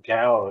tool. It's a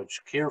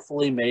gouge,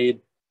 carefully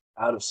made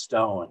out of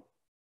stone.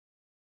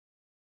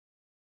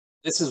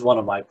 This is one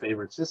of my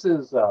favorites. This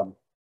is a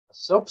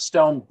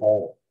soapstone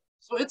bowl.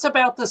 So it's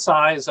about the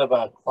size of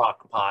a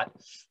crock pot,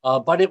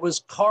 but it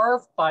was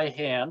carved by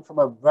hand from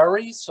a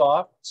very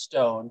soft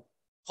stone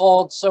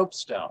called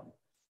soapstone.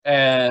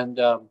 And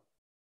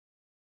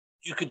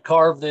you could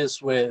carve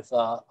this with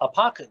a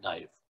pocket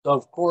knife. So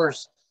of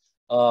course,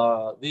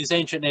 these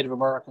ancient Native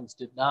Americans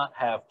did not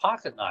have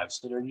pocket knives,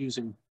 so they're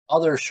using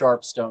other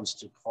sharp stones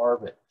to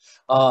carve it.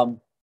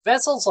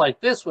 Vessels like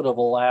this would have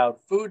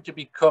allowed food to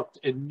be cooked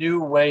in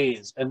new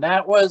ways, and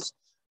that was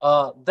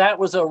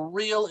a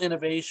real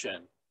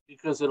innovation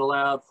because it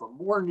allowed for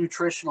more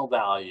nutritional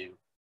value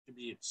to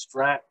be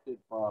extracted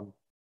from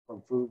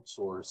food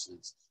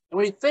sources. And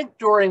we think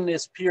during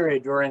this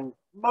period, during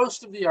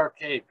most of the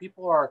Archaic,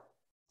 people are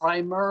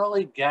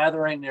primarily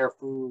gathering their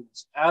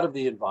foods out of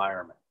the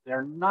environment.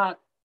 They're not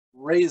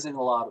raising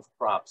a lot of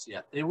crops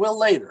yet. They will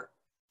later,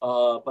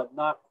 but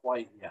not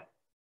quite yet.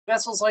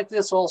 Vessels like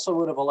this also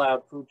would have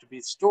allowed food to be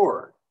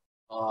stored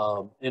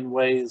in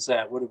ways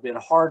that would have been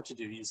hard to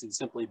do using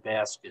simply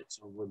baskets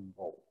or wooden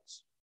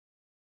bowls.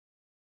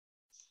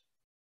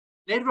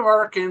 Native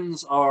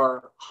Americans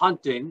are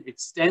hunting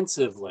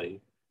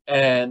extensively,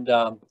 and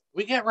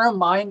we get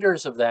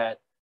reminders of that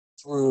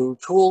through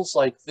tools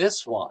like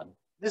this one.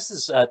 This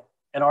is an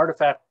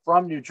artifact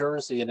from New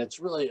Jersey, and it's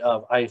really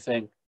of, I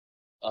think,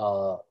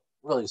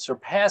 really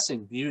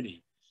surpassing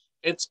beauty.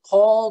 It's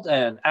called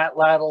an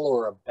atlatl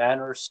or a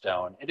banner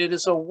stone, and it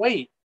is a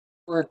weight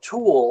for a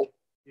tool.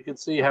 You can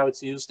see how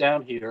it's used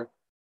down here.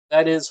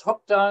 That is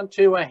hooked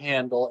onto a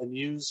handle and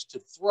used to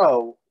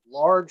throw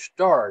large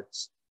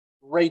darts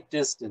great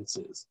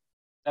distances.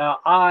 Now,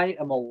 I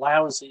am a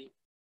lousy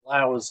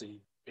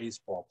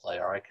baseball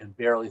player. I can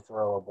barely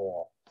throw a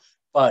ball.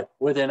 But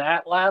with an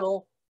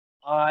atlatl,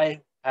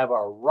 I have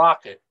a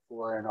rocket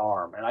for an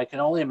arm. And I can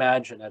only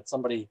imagine that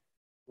somebody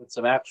with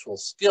some actual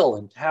skill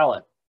and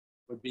talent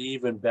would be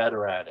even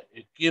better at it.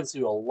 It gives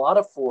you a lot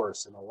of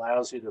force and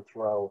allows you to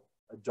throw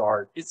a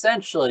dart,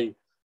 essentially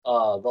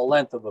the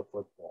length of a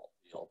football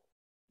field.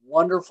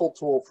 Wonderful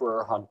tool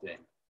for hunting,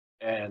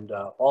 and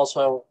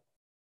also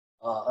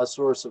a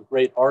source of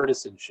great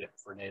artisanship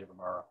for Native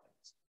Americans.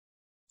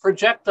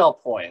 Projectile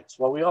points,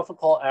 what we often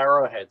call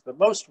arrowheads, but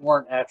most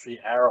weren't actually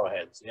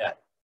arrowheads yet.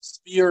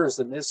 Spears,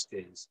 in this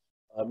case,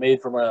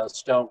 made from a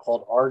stone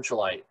called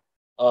argillite,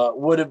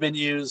 would have been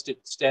used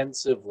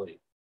extensively.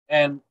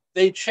 And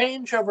they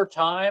change over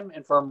time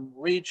and from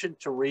region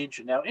to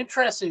region. Now,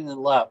 interestingly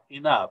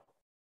enough,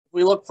 if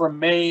we look from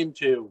Maine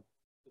to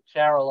the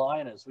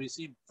Carolinas, we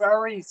see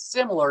very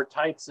similar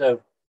types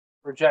of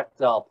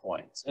projectile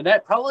points. And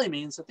that probably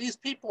means that these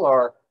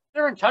people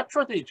they're in touch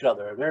with each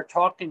other. They're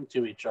talking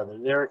to each other.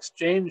 They're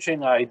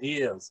exchanging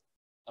ideas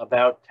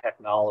about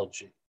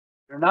technology.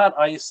 They're not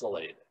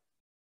isolated.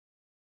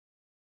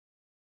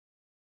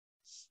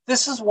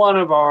 This is one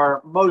of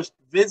our most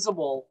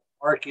visible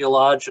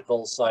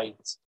archaeological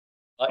sites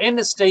in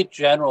the state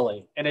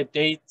generally, and it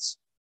dates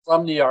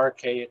from the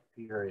Archaic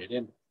period.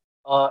 And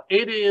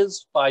it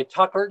is by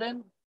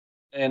Tuckerton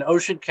in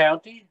Ocean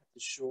County, the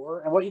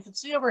shore. And what you can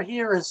see over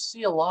here is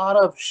a lot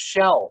of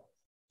shell.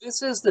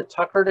 This is the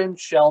Tuckerton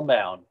Shell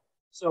Mound.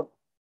 So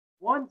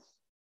once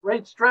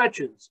great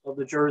stretches of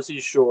the Jersey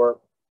Shore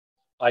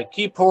by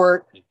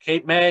Keyport and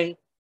Cape May,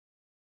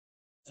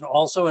 and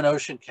also in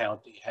Ocean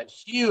County, had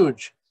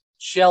huge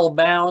shell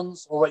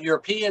mounds, or what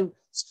European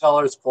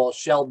scholars call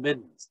shell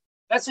middens.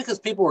 That's because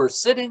people were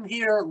sitting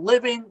here,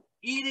 living,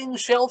 eating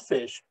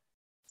shellfish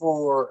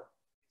for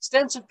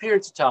extensive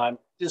periods of time,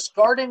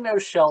 discarding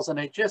those shells, and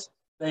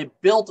they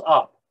built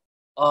up.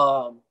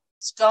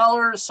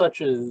 Scholars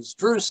such as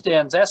Drew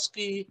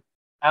Stanzeski,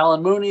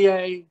 Alan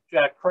Mounier,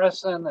 Jack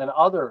Cresson, and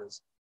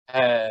others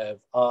have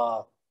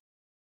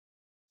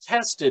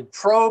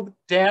probed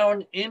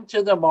down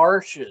into the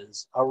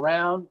marshes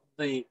around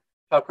the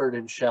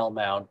Tuckerton Shell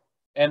Mound,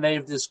 and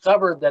they've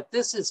discovered that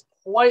this is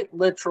quite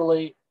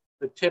literally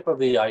the tip of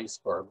the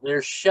iceberg.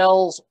 There's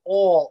shells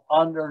all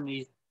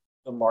underneath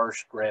the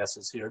marsh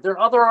grasses here. There are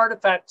other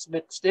artifacts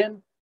mixed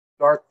in.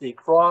 Dorothy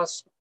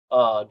Cross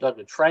dug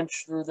a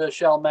trench through the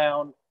shell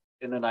mound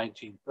in the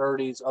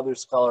 1930s. Other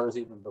scholars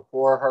even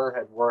before her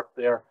had worked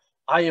there.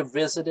 I have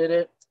visited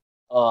it.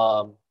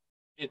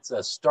 It's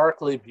a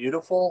starkly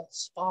beautiful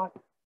spot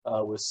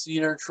with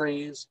cedar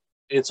trees.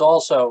 It's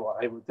also,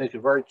 I would think, a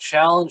very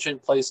challenging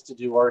place to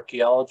do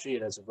archaeology.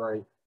 It has a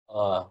very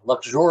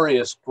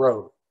luxurious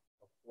growth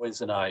of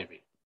poison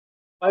ivy.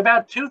 By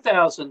about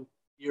 2,000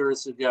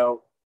 years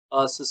ago,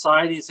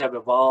 societies have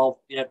evolved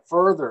yet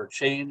further,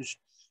 changed,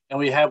 and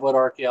we have what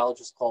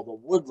archaeologists call the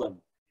woodland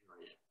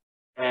period.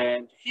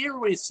 And here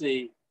we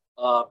see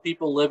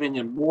people living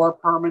in more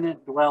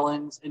permanent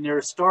dwellings, and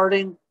they're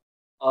starting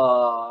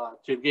to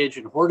engage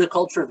in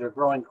horticulture. They're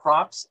growing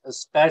crops,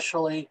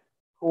 especially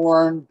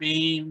corn,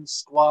 beans,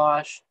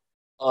 squash.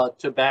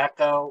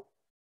 tobacco,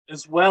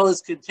 as well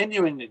as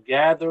continuing to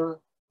gather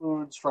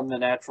foods from the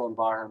natural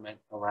environment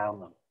around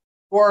them.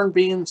 Corn,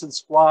 beans, and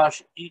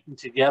squash eaten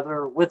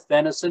together with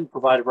venison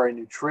provide a very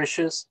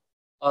nutritious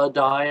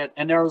diet.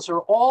 And those are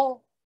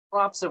all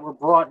crops that were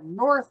brought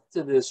north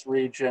to this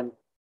region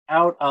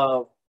out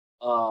of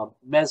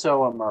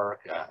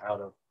Mesoamerica,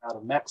 out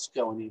of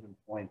Mexico, and even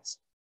points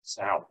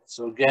south.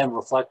 So again,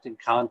 reflecting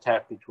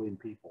contact between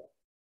people.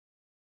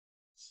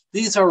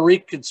 These are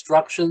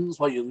reconstructions.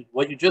 What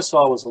you just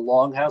saw was a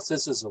longhouse.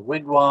 This is a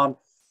wigwam,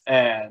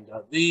 and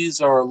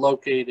these are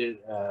located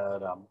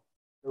at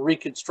the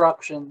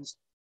reconstructions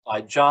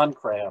by John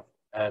Craft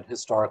at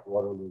Historic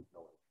Waterloo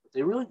Village. But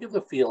they really give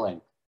the feeling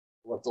of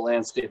what the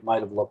landscape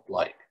might have looked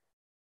like.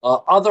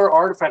 Other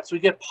artifacts, we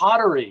get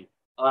pottery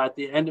at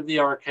the end of the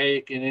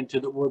Archaic and into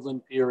the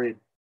Woodland period.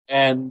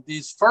 And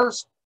these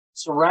first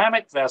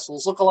ceramic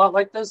vessels look a lot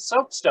like the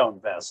soapstone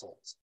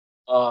vessels.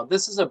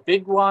 This is a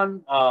big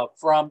one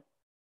from,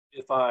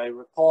 if I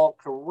recall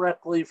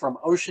correctly, from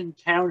Ocean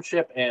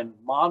Township and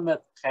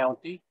Monmouth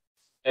County.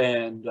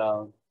 And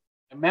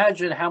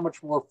imagine how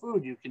much more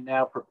food you can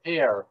now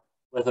prepare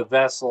with a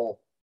vessel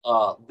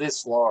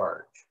this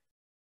large.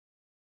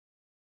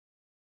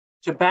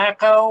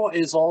 Tobacco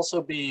is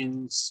also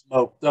being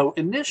smoked, though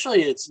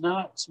initially it's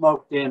not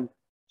smoked in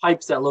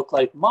pipes that look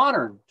like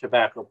modern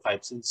tobacco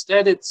pipes.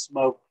 Instead, it's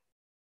smoked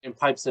in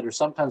pipes that are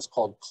sometimes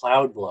called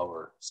cloud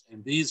blowers.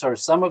 And these are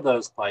some of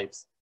those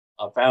pipes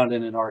found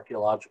in an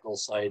archaeological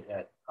site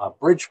at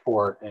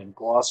Bridgeport in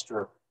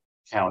Gloucester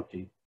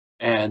County.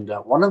 And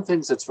one of the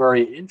things that's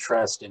very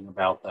interesting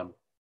about them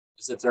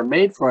is that they're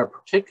made from a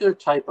particular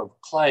type of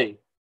clay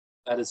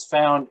that is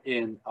found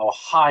in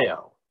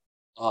Ohio.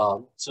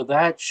 So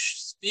that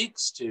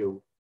speaks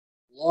to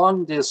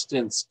long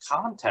distance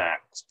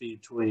contacts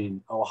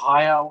between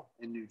Ohio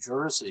and New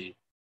Jersey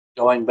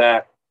going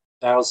back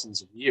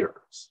thousands of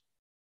years.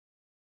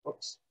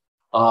 Whoops.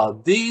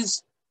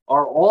 These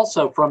are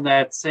also from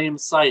that same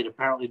site,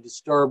 apparently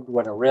disturbed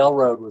when a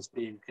railroad was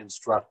being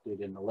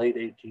constructed in the late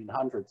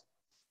 1800s.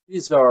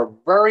 These are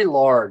very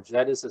large,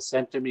 that is a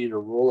centimeter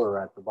ruler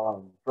at the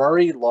bottom,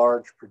 very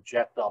large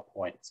projectile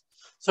points.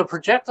 So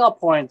projectile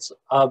points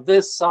of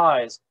this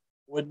size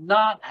would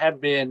not have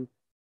been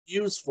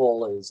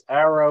useful as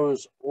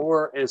arrows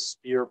or as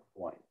spear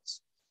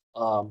points.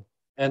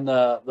 And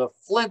the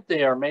flint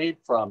they are made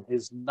from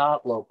is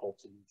not local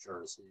to New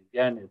Jersey.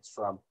 Again, it's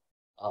from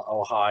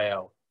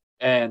Ohio.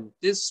 And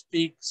this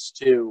speaks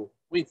to,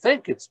 we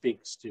think it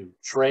speaks to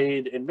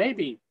trade and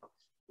maybe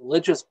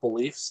religious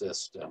belief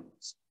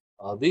systems.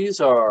 These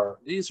are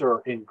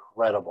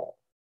incredible.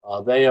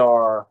 They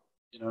are,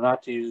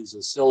 not to use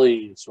a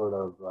silly sort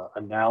of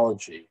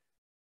analogy,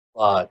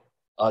 but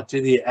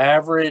to the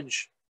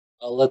average,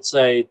 let's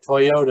say,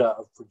 Toyota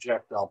of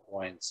projectile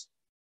points,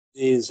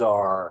 this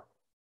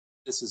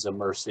is a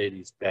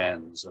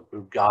Mercedes-Benz, a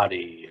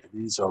Bugatti.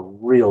 These are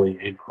really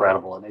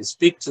incredible, and they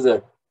speak to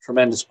the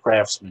tremendous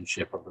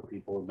craftsmanship of the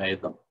people who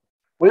made them.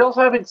 We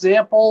also have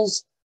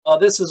examples,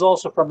 this is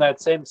also from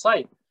that same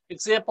site,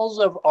 examples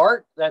of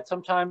art that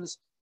sometimes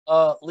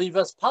leave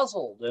us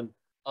puzzled and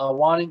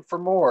wanting for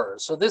more.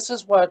 So this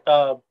is what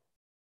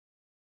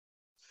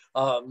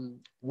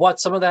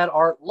some of that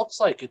art looks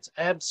like. It's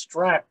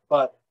abstract,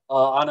 but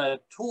on a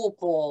tool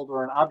called,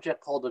 or an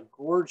object called a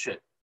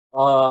gorget.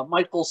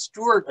 Michael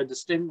Stewart, a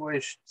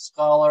distinguished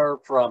scholar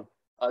from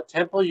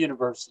Temple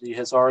University,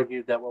 has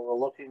argued that what we're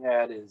looking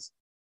at is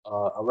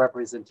a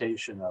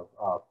representation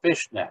of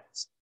fish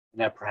nets,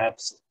 and that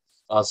perhaps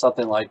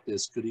something like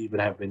this could even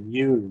have been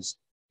used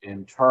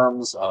in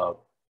terms of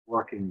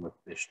working with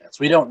fish nets.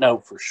 We don't know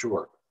for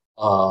sure,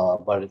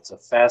 but it's a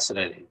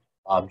fascinating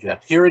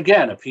object. Here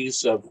again, a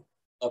piece of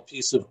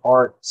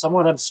art,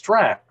 somewhat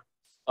abstract,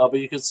 but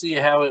you can see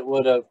how it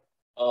would have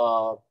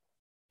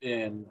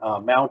been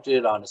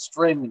mounted on a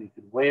string, and you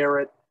could wear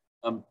it.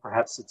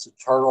 Perhaps it's a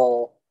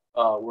turtle.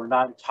 We're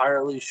not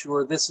entirely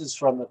sure. This is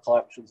from the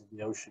collections of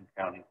the Ocean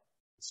County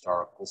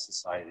Historical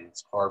Society.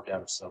 It's carved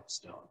out of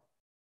soapstone.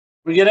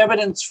 We get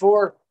evidence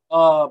for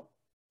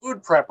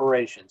food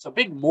preparation. So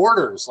big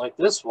mortars like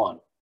this one,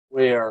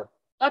 where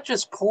not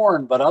just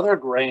corn, but other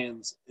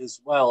grains as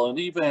well, and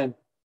even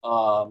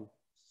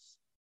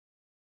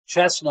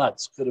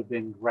chestnuts could have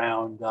been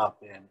ground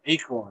up, and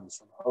acorns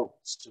from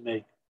oats to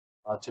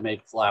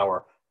make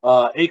flour.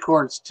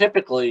 Acorns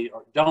typically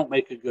don't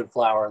make a good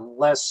flour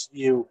unless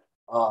you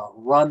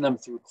run them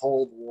through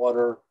cold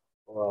water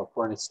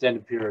for an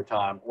extended period of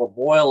time, or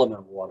boil them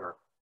in water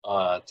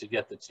to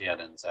get the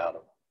tannins out of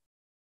them.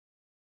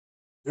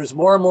 There's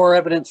more and more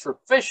evidence for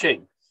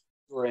fishing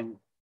during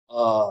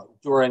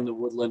the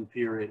Woodland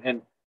period,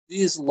 and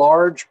these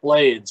large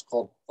blades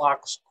called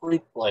Fox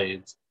Creek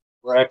blades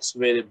were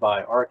excavated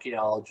by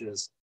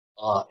archaeologists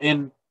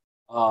in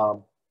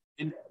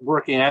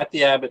working at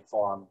the Abbott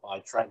Farm by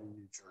Trenton,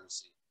 New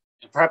Jersey.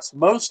 And perhaps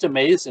most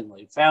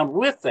amazingly, found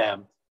with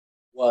them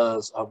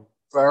was a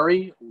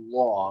very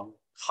long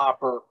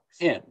copper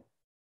pin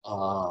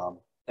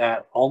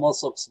that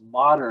almost looks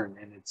modern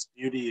in its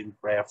beauty and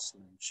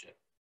craftsmanship.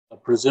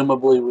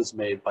 presumably was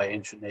made by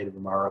ancient Native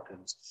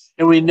Americans.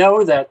 And we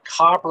know that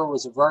copper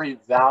was a very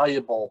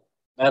valuable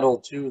metal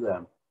to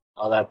them,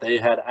 that they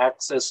had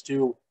access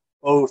to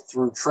both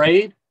through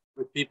trade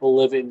with people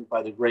living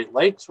by the Great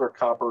Lakes where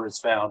copper is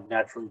found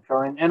naturally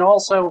occurring, and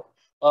also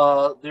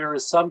there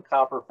is some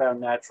copper found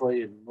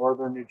naturally in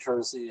northern New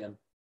Jersey and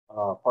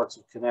parts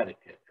of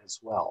Connecticut as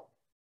well.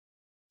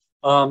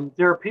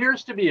 There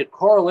appears to be a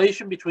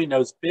correlation between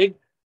those big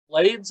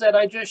blades that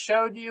I just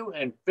showed you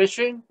and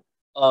fishing,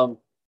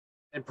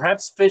 and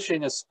perhaps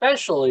fishing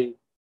especially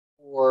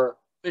for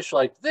fish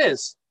like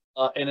this,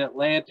 an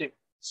Atlantic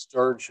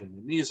sturgeon.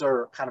 And these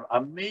are kind of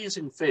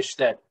amazing fish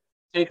that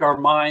take our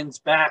minds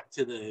back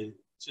to the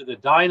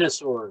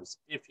dinosaurs,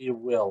 if you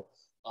will.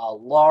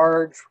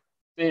 Large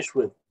fish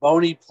with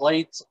bony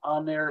plates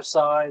on their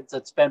sides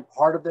that spend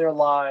part of their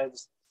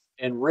lives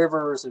in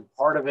rivers and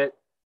part of it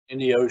in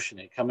the ocean.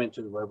 They come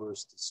into the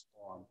rivers to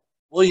spawn.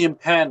 William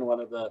Penn, one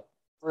of the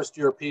first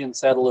European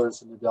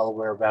settlers in the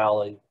Delaware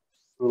Valley,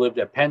 who lived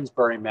at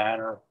Pennsbury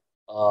Manor,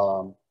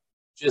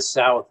 just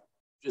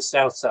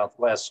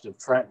southwest of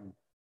Trenton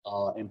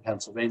in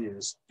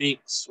Pennsylvania,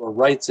 speaks or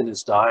writes in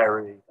his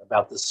diary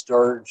about the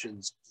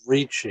sturgeons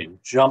reaching,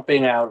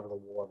 jumping out of the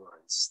water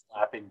and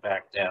slapping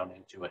back down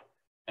into it,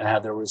 and how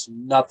there was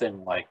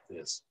nothing like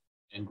this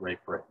in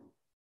Great Britain.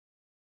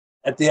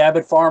 At the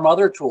Abbott Farm,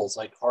 other tools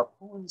like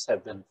harpoons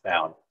have been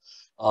found,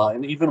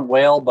 and even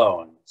whale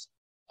bones,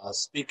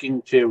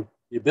 speaking to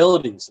the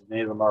abilities of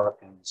Native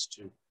Americans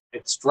to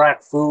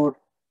extract food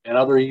and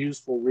other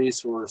useful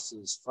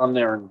resources from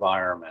their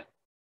environment.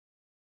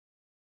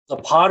 The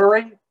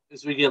pottery,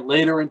 as we get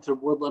later into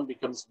woodland,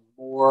 becomes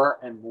more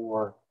and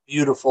more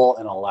beautiful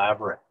and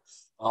elaborate,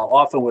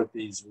 often with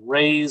these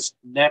raised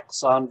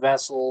necks on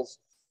vessels,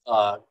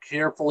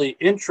 carefully,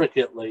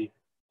 intricately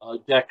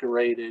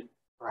decorated,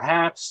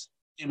 perhaps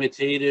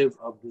imitative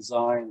of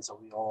designs that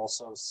we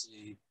also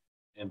see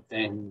in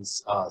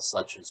things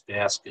such as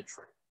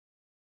basketry.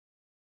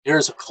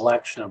 Here's a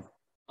collection of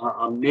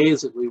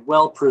amazingly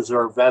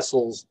well-preserved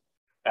vessels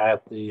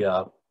at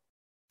the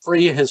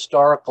Free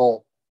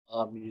Historical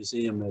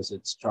Museum, as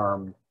it's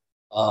termed,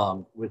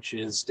 which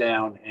is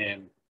down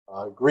in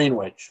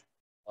Greenwich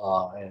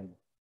in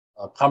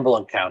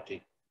Cumberland County,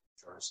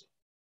 New Jersey.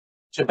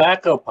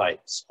 Tobacco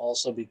pipes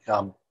also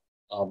become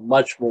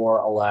much more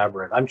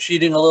elaborate. I'm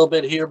cheating a little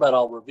bit here, but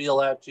I'll reveal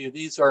that to you.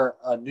 These are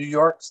New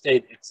York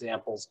State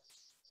examples,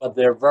 but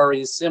they're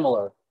very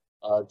similar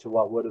to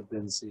what would have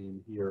been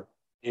seen here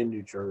in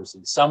New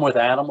Jersey. Some with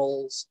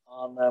animals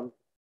on them,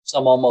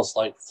 some almost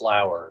like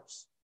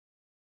flowers.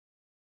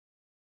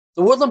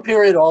 The woodland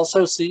period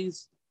also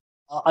sees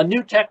a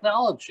new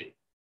technology.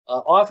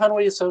 Often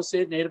we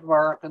associate Native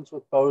Americans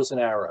with bows and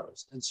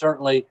arrows, and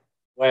certainly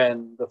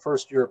when the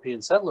first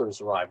European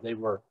settlers arrived, they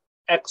were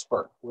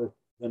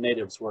the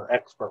natives were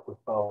expert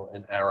with bow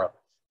and arrow.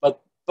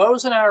 But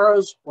bows and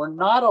arrows were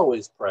not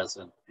always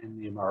present in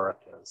the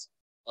Americas.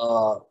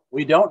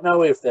 We don't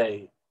know if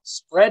they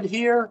spread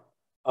here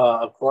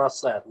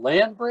across that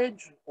land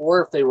bridge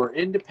or if they were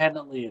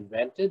independently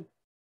invented,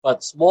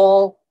 but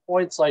small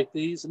points like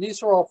these, and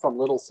these are all from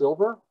Little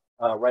Silver,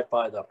 right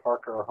by the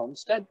Parker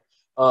Homestead.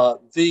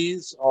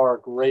 These are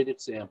great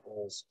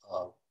examples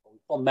of what we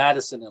call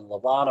Madison and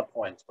Lavana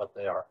points, but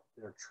they're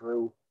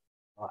true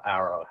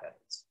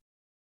arrowheads.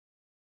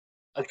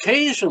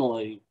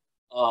 Occasionally,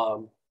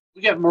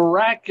 we get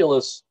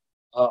miraculous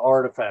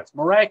artifacts,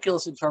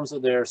 miraculous in terms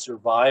of their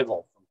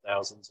survival from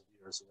thousands of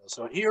years ago.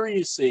 So here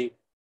you see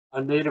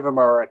a Native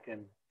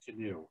American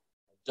canoe,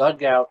 a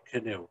dugout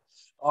canoe.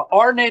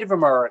 Our Native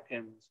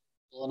Americans,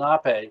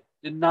 Lenape,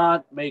 did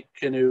not make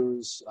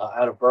canoes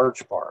out of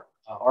birch bark.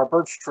 Our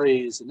birch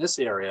trees in this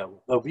area,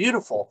 though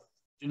beautiful,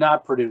 do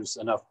not produce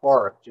enough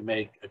bark to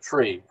make a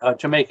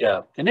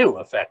canoe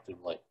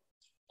effectively.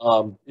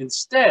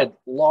 Instead,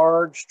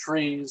 large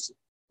trees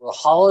were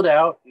hollowed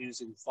out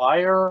using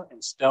fire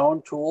and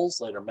stone tools,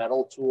 later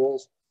metal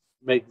tools,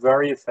 to make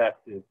very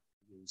effective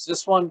canoes.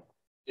 This one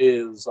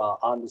is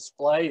on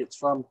display. It's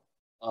from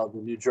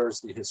the New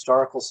Jersey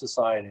Historical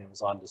Society, and it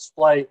was on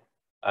display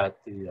at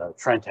the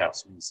Trent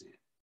House Museum.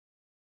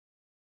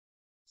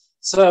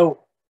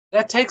 So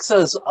that takes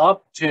us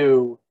up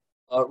to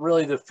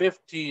really the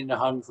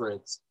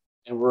 1500s,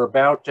 and we're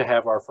about to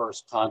have our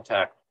first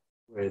contact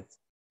with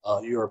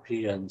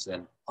Europeans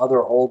and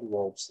other old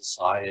world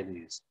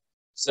societies.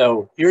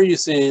 So here you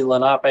see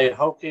Lenape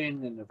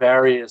Hoking and the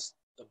bands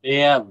that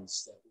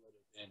would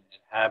have been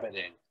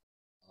inhabiting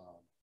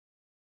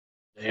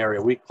the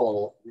areas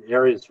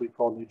we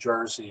call New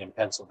Jersey and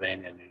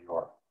Pennsylvania and New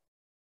York.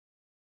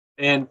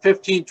 In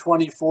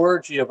 1524,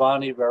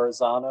 Giovanni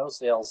Verrazzano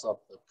sails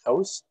up the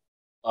coast.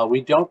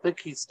 We don't think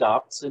he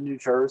stops in New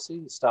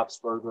Jersey. He stops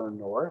further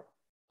north.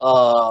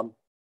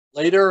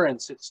 Later in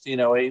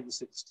 1608 and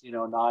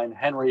 1609,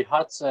 Henry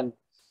Hudson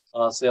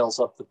sails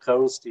up the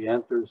coast. He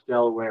enters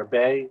Delaware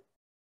Bay,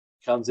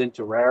 comes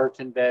into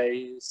Raritan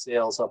Bay,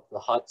 sails up the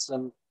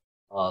Hudson,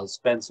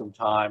 spends some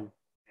time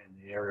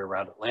in the area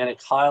around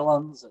Atlantic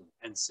Highlands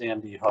and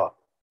Sandy Hook.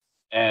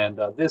 And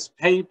this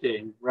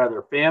painting,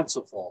 rather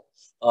fanciful,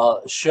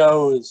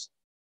 shows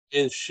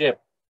his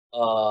ship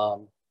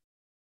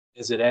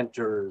as it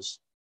enters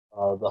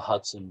the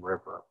Hudson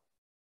River,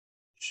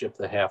 ship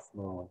the Half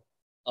Moon.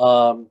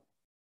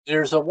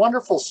 There's a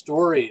wonderful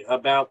story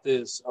about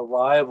this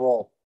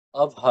arrival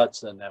of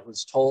Hudson that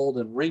was told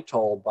and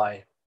retold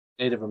by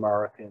Native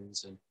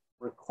Americans and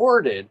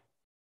recorded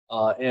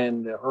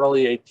in the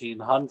early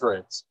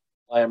 1800s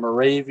by a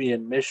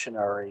Moravian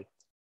missionary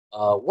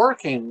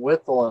working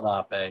with the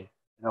Lenape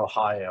in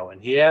Ohio.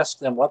 And he asked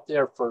them what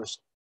their first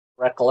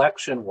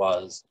recollection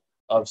was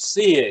of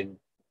seeing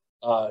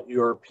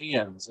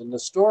Europeans. And the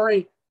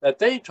story that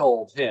they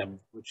told him,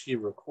 which he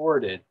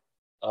recorded,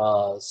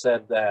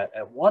 said that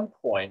at one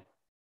point,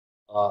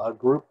 a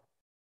group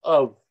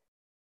of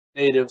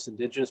natives,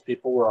 indigenous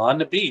people, were on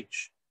the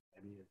beach,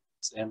 maybe at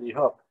Sandy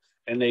Hook,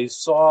 and they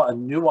saw a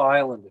new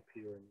island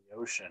appear in the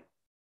ocean.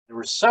 They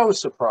were so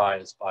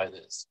surprised by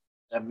this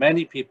that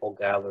many people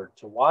gathered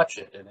to watch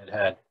it, and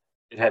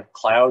it had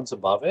clouds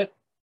above it,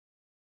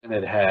 and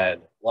it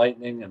had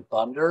lightning and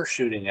thunder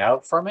shooting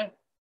out from it,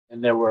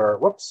 and there were,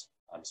 whoops,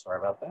 I'm sorry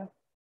about that,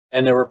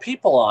 and there were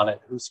people on it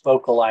who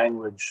spoke a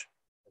language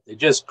that they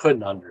just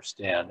couldn't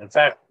understand. In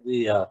fact,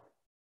 the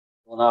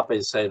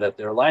Lenape say that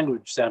their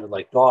language sounded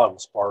like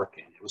dogs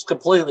barking. It was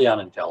completely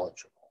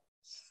unintelligible.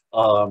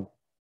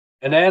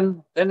 And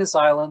then this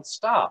island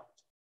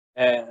stopped,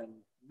 and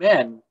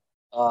men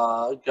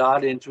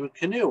got into a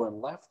canoe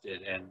and left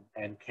it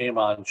and came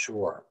on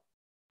shore.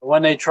 But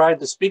when they tried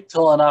to speak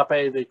to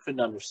Lenape, they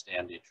couldn't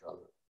understand each other.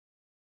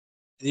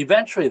 And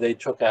eventually they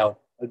took out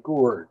a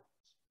gourd.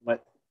 You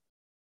might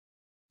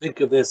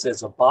think of this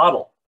as a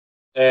bottle.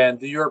 And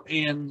the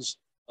Europeans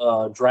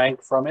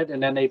drank from it,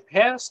 and then they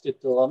passed it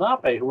to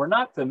Lenape, who were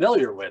not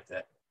familiar with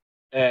it.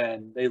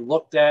 And they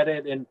looked at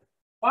it, and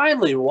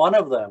finally one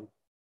of them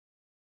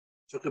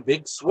took a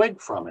big swig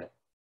from it,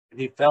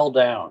 and he fell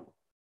down.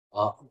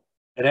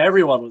 And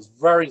everyone was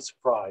very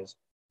surprised.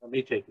 Let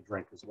me take a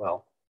drink as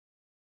well.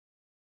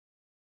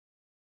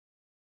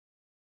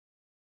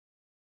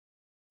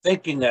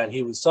 Thinking that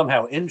he was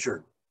somehow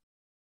injured.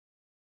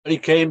 But he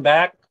came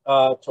back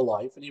to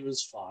life, and he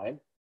was fine.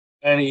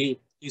 And he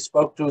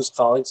spoke to his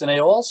colleagues, and they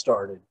all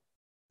started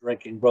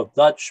drinking, both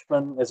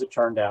Dutchmen, as it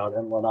turned out,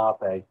 and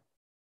Lenape,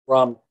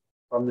 from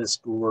this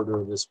gourd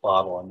or this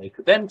bottle. And they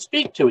could then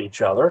speak to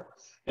each other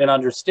and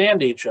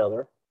understand each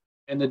other.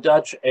 And the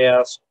Dutch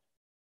asked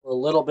for a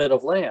little bit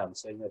of land,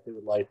 saying that they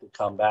would like to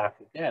come back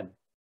again.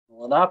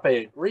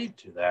 Lenape agreed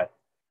to that.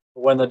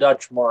 But when the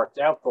Dutch marked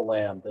out the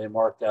land, they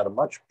marked out a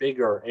much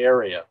bigger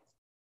area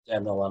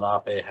than the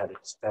Lenape had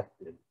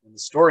expected. And the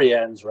story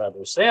ends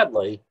rather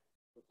sadly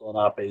with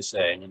Lenape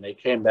saying, and they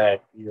came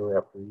back year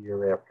after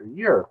year after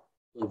year.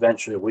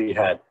 Eventually we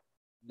had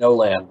no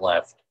land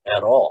left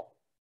at all.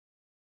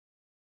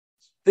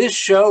 This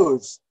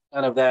shows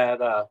kind of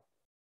that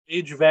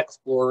age of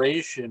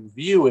exploration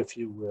view, if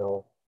you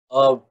will,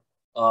 of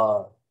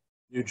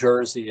New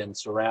Jersey and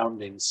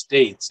surrounding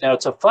states. Now,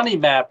 it's a funny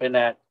map in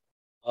that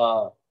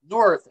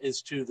north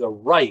is to the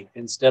right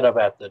instead of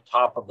at the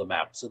top of the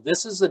map. So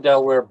this is the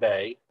Delaware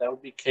Bay. That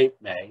would be Cape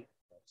May.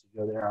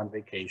 You go there on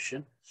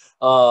vacation.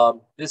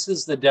 This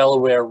is the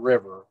Delaware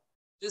River.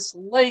 This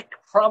lake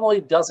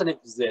probably doesn't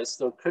exist,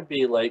 though it could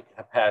be Lake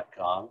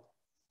Hepatcong.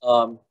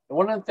 And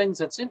one of the things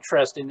that's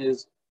interesting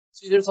is,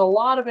 see, there's a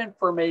lot of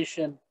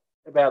information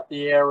about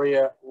the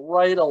area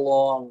right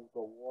along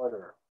the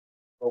water.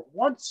 But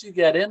once you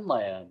get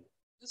inland,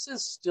 this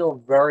is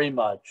still very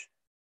much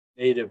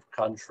native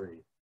country.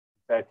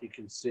 In fact, you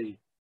can see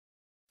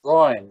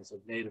drawings of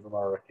Native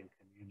American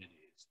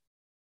communities.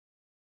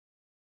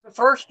 The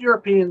first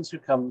Europeans who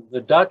come, the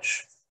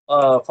Dutch,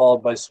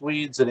 followed by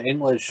Swedes and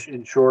English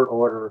in short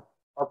order,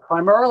 are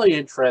primarily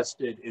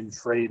interested in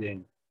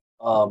trading.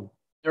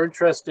 They're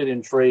interested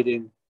in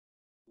trading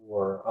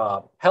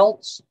for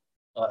pelts,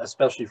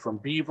 especially from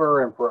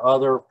beaver and for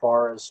other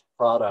forest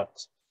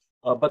products.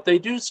 But they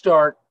do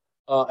start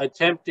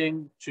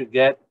attempting to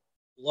get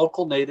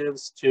local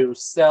natives to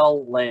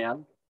sell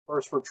land,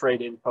 first for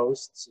trading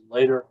posts and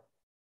later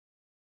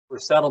for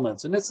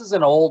settlements. And this is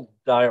an old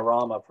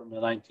diorama from the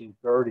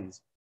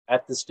 1930s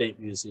at the State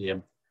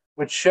Museum,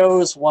 which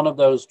shows one of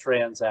those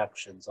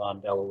transactions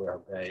on Delaware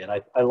Bay. And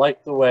I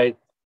like the way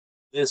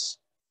this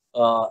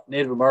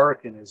Native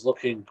American is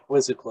looking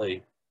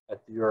quizzically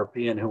at the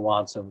European who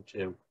wants him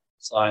to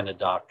sign a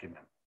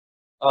document.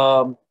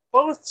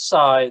 Both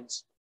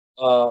sides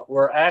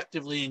were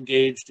actively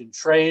engaged in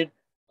trade.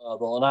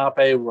 The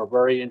Lenape were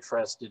very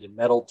interested in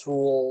metal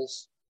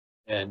tools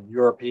and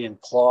European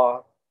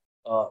cloth.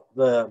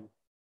 The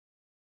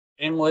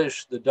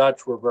English, the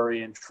Dutch were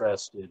very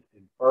interested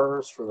in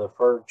furs for the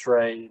fur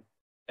trade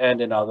and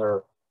in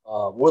other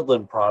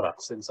woodland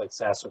products, things like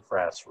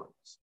sassafras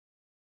roots.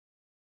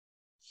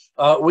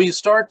 We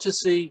start to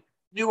see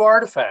new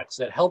artifacts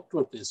that helped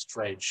with this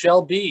trade.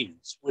 Shell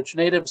beads, which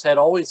natives had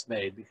always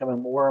made, becoming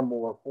more and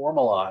more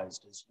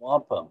formalized as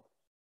wampum,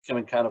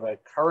 becoming kind of a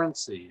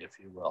currency, if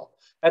you will.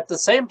 At the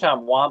same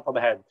time, wampum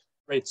had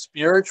great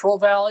spiritual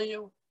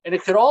value And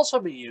it could also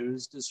be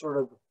used as sort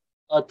of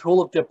a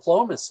tool of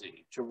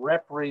diplomacy to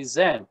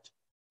represent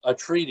a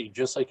treaty,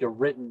 just like a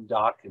written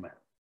document.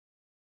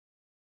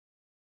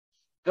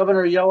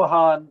 Governor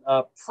Johan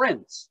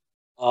Prince,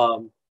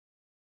 who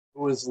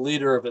was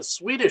leader of a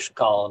Swedish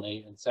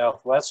colony in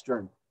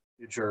southwestern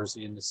New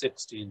Jersey in the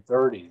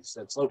 1630s,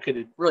 that's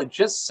located really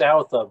just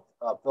south of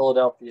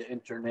Philadelphia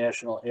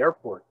International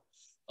Airport,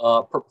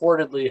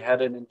 purportedly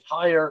had an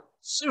entire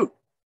suit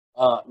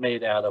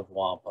made out of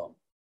wampum,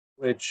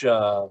 which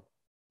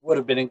would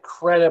have been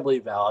incredibly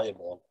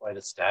valuable and quite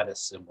a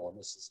status symbol, and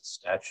this is a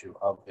statue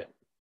of him.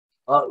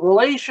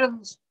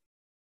 Relations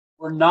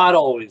were not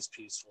always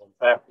peaceful. In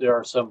fact, there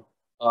are some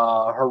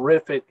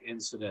horrific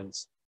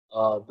incidents.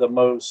 The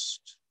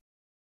most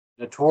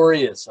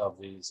notorious of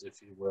these,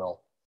 if you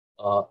will,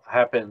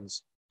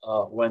 happens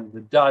when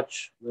the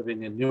Dutch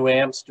living in New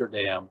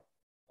Amsterdam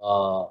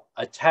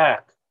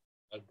attack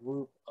a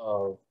group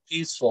of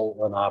peaceful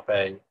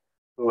Lenape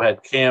who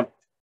had camped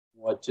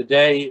in what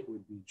today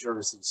would be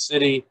Jersey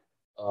City.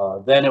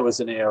 Then it was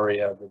an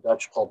area the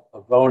Dutch called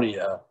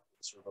Pavonia,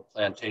 sort of a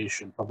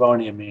plantation.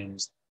 Pavonia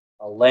means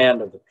a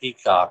land of the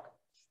peacock.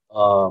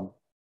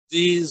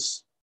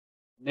 These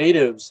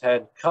natives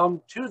had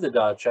come to the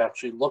Dutch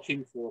actually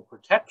looking for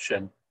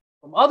protection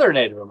from other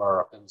Native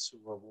Americans who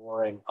were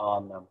warring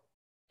on them.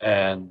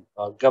 And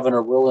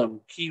Governor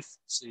William Keefe,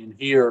 seen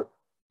here,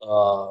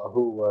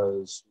 who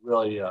was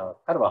really kind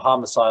of a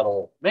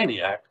homicidal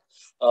maniac,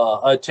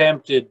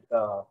 attempted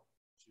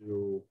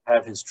to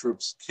have his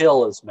troops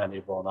kill as many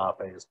of the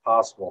Lenape as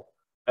possible,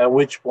 at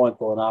which point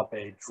the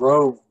Lenape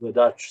drove the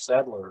Dutch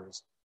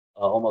settlers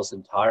almost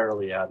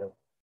entirely out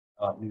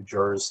of New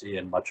Jersey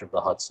and much of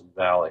the Hudson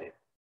Valley.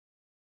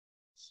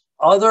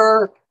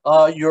 Other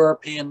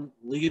European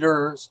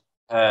leaders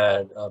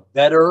had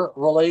better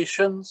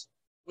relations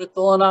with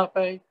the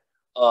Lenape.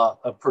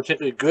 A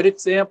particularly good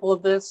example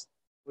of this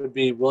would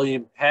be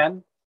William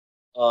Penn,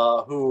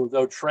 who,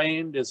 though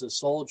trained as a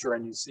soldier,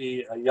 and you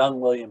see a young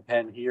William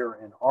Penn here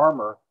in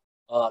armor,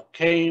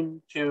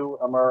 came to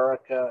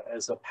America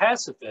as a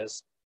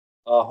pacifist,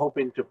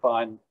 hoping to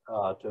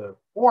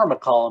form a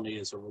colony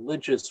as a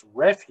religious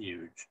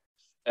refuge.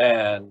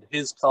 And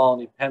his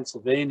colony,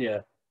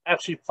 Pennsylvania,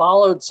 actually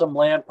followed some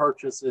land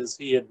purchases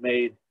he had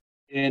made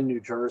in New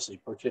Jersey,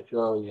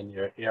 particularly in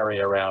the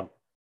area around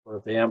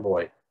Fort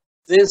Amboy.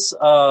 This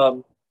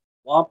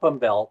wampum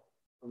belt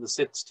from the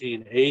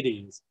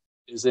 1680s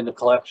is in the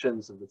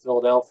collections of the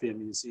Philadelphia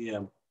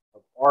Museum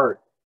of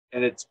Art,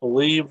 and it's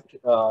believed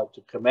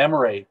to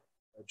commemorate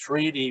a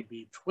treaty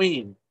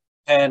between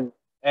Penn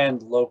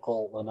and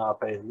local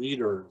Lenape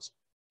leaders,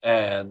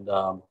 and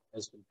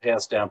has been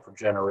passed down for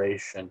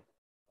generation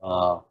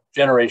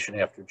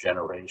after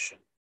generation.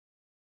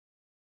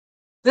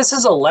 This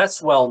is a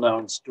less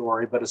well-known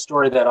story, but a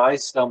story that I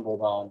stumbled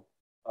on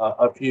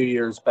a few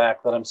years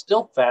back that I'm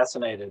still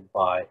fascinated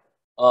by.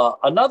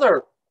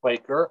 Another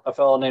Quaker, a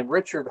fellow named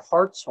Richard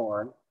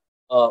Hartshorn,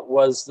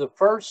 was the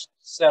first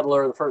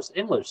settler, the first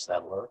English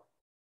settler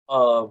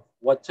of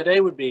what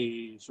today would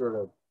be sort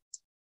of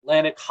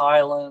Atlantic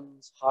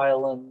Highlands,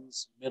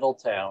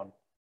 Middletown,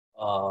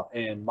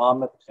 in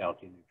Monmouth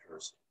County, New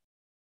Jersey.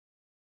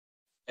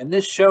 And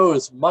this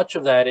shows much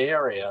of that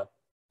area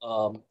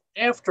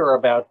after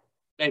about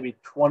maybe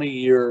 20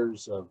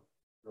 years of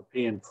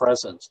European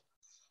presence.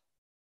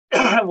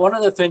 One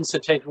of the things to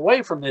take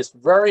away from this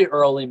very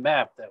early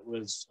map that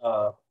was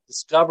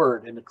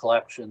discovered in the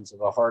collections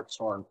of a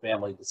Hartshorn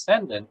family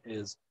descendant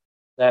is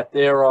that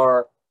there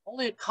are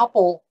only a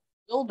couple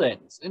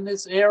buildings in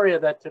this area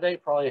that today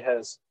probably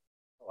has,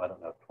 I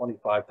don't know,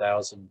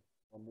 25,000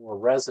 or more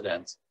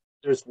residents.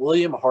 There's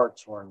William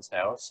Hartshorn's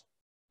house.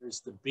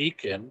 There's the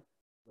Beacon,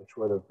 which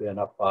would have been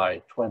up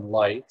by Twin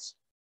Lights.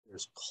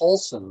 There's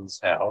Colson's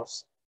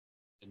house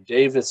and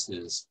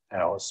Davis's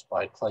house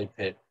by Clay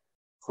Pit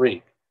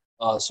Creek.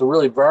 So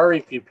really very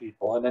few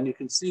people. And then you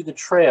can see the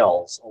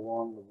trails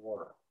along the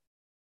water.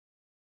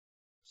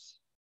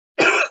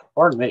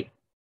 Pardon me.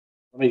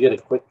 Let me get a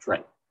quick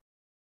drink.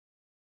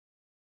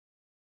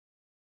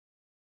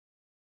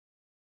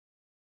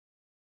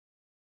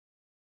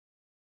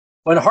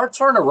 When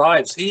Hartshorn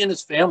arrives, he and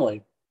his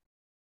family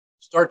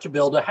start to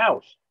build a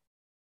house.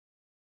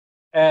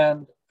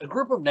 And a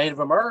group of Native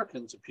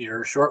Americans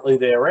appear shortly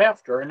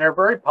thereafter, and they're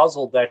very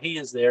puzzled that he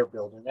is there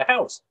building a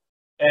house.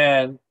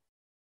 And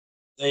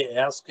they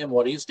ask him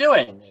what he's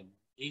doing. And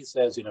he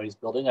says, you know, he's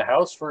building a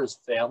house for his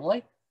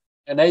family.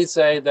 And they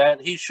say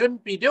that he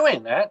shouldn't be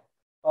doing that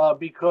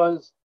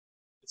because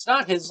it's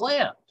not his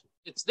land,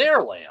 it's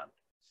their land.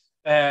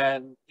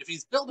 And if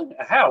he's building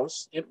a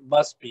house, it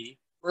must be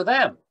for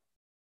them.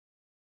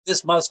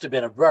 This must have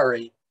been a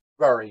very,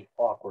 very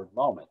awkward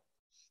moment.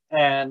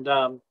 And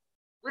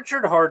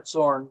Richard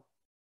Hartshorn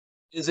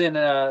is he's in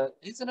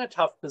a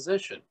tough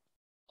position.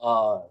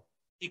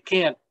 He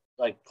can't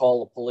like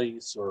call the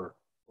police or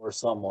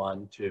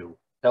someone to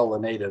tell the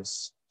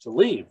natives to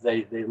leave.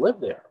 They live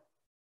there.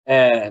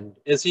 And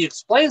as he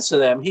explains to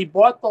them, he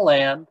bought the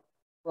land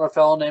from a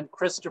fellow named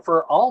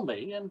Christopher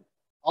Almy, and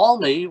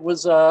Almy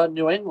was a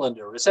New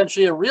Englander,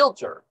 essentially a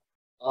realtor.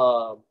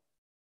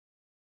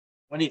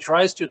 when he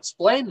tries to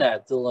explain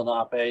that to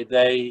Lenape,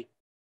 they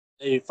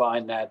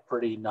find that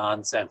pretty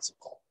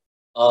nonsensical.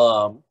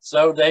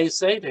 So they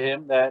say to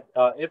him that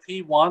if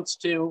he wants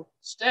to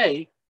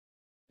stay,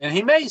 and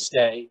he may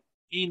stay,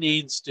 he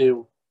needs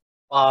to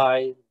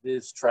buy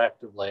this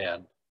tract of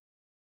land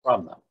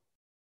from them.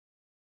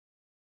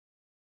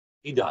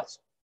 He does.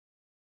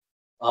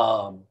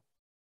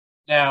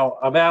 Now,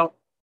 about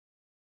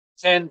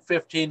 10,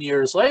 15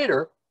 years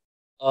later,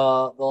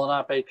 the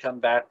Lenape come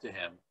back to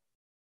him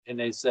and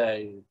they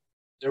say,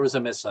 there was a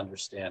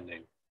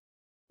misunderstanding.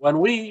 When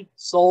we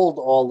sold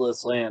all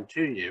this land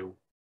to you,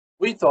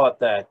 we thought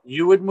that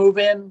you would move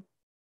in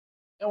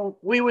and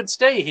we would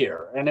stay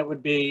here, and it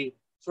would be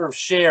sort of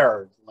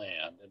shared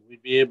land, and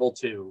we'd be able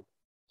to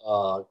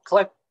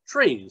collect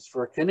trees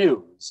for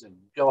canoes and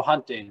go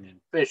hunting and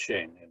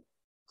fishing and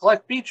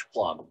collect beach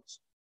plums.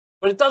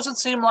 But it doesn't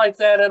seem like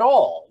that at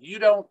all. You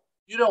don't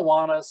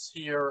want us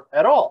here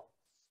at all.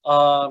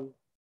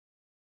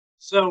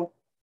 So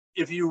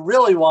if you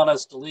really want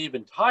us to leave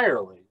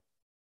entirely,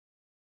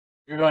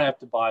 you're going to have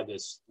to buy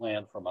this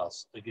land from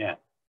us again.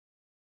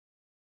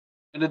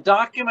 And the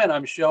document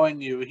I'm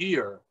showing you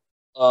here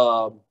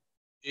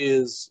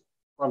is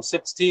from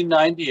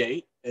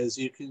 1698, as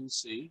you can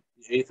see,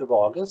 the 8th of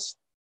August,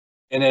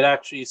 and it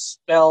actually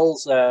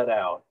spells that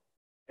out.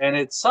 And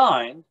it's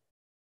signed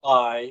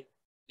by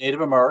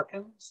Native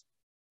Americans,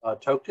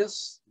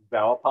 Tokus,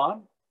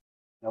 Bauapon,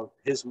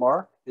 his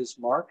mark,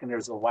 and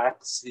there's a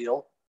wax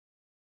seal.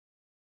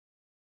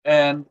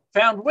 And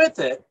found with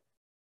it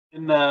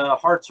in the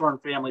Hartshorn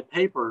family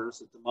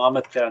papers at the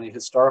Monmouth County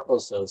Historical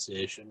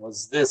Association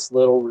was this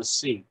little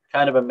receipt.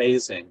 Kind of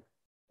amazing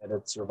that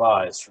it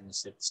survives from the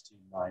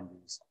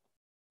 1690s.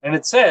 And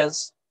it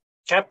says,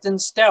 Captain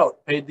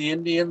Stout paid the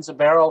Indians a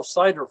barrel of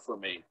cider for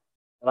me,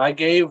 and I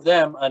gave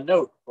them a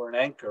note for an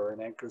anchor. An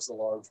anchor's a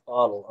large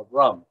bottle of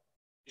rum,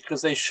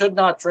 because they should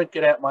not drink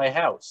it at my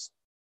house.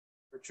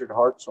 Richard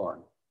Hartshorn.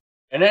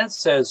 And then it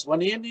says, when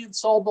the Indians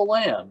sold the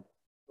land,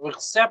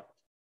 except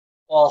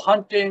while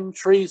hunting,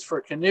 trees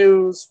for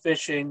canoes,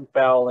 fishing,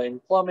 fowling,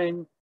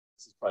 plumbing,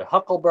 this is probably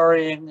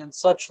huckleberrying and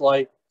such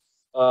like,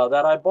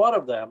 that I bought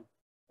of them,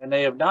 and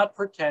they have not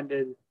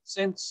pretended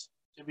since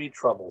to be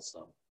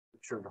troublesome.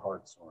 Richard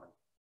Hartshorn.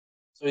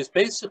 So he's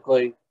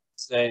basically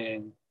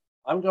saying,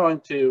 I'm going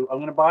to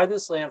buy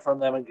this land from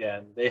them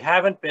again. They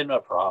haven't been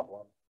a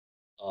problem.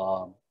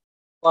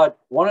 But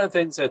one of the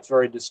things that's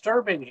very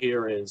disturbing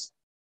here is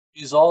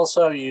he's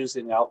also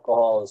using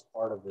alcohol as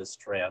part of this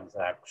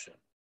transaction.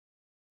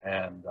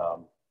 And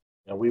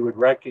we would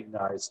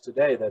recognize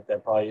today that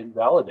that probably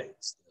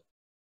invalidates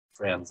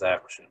the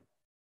transaction.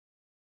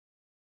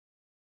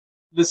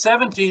 The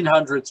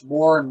 1700s,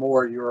 more and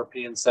more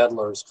European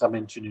settlers come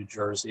into New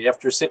Jersey.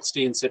 After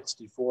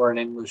 1664, an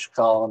English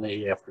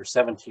colony. After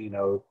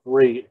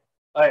 1703,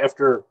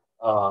 after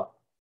a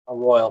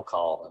royal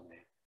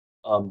colony.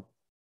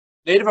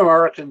 Native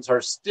Americans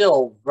are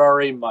still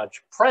very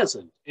much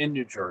present in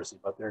New Jersey,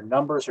 but their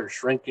numbers are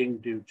shrinking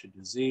due to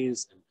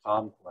disease and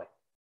conflict.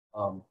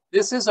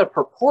 This is a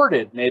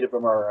purported Native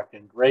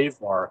American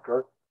grave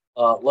marker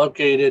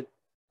located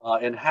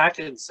in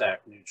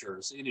Hackensack, New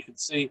Jersey. And you can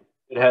see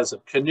it has a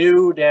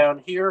canoe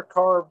down here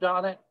carved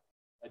on it,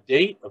 a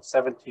date of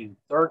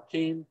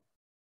 1713.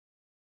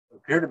 There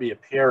appear to be a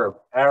pair of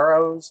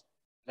arrows,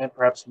 and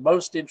perhaps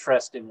most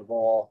interesting of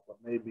all, but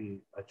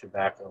maybe a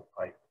tobacco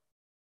pipe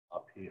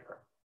up here.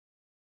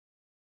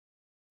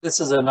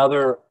 This is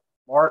another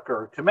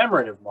marker,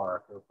 commemorative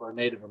marker for a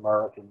Native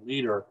American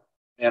leader,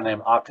 a man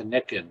named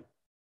Akanikin.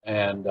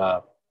 And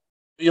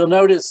you'll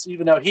notice,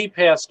 even though he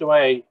passed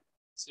away in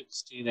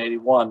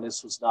 1681,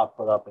 this was not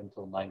put up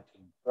until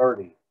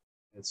 1930.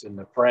 It's in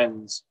the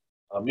Friends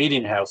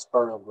Meeting House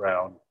burial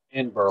ground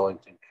in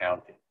Burlington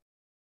County.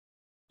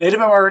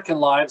 Native American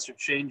lives are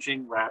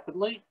changing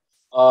rapidly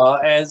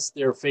as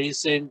they're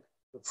facing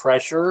the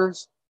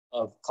pressures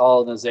of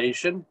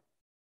colonization,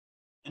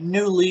 and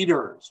new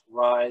leaders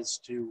rise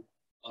to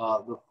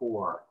the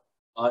fore.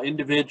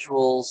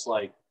 Individuals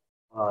like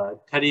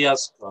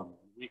Tediuscum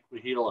and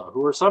Wequihila,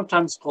 who are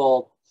sometimes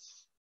called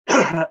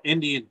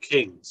Indian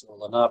kings or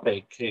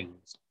Lenape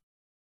kings.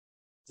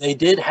 They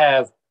did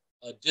have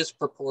a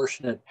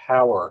disproportionate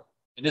power,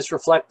 and this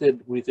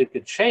reflected, we think,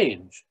 a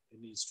change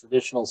in these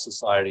traditional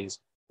societies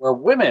where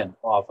women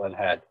often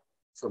had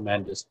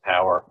tremendous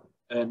power.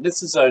 And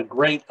this is a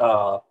great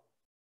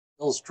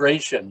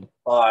illustration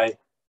by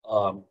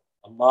a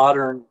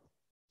modern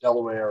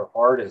Delaware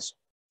artist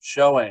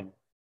showing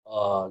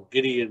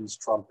Gideon's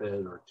trumpet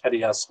or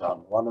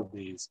Tediuscum, one of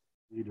these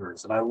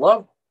leaders. And I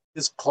love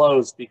his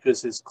clothes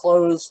because his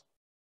clothes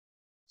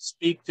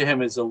speak to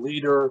him as a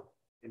leader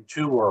in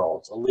two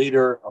worlds, a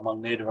leader among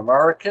Native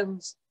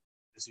Americans,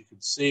 as you can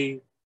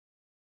see,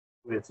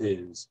 with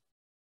his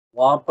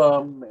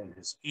wampum and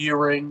his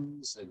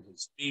earrings and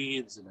his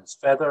beads and his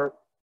feather,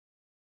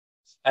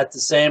 at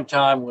the same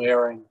time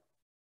wearing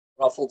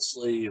ruffled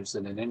sleeves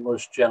and an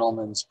English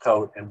gentleman's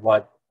coat and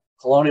what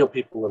colonial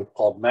people would have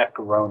called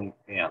macaroni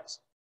pants.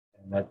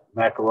 And that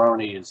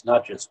macaroni is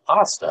not just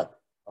pasta,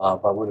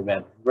 but would have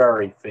been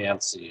very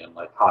fancy and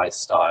like high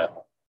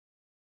style.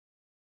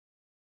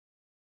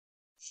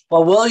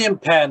 Well, William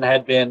Penn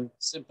had been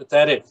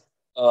sympathetic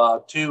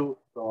to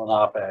the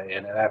Lenape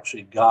and had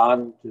actually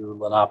gone to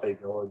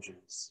Lenape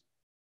villages,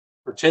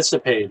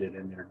 participated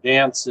in their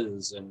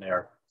dances and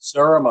their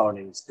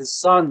ceremonies. His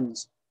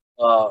sons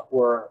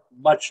were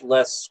much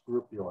less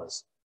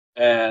scrupulous.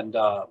 And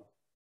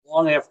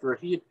long after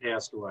he had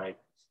passed away,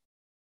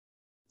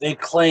 they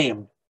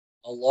claimed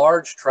a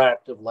large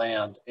tract of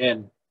land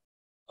in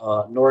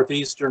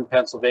northeastern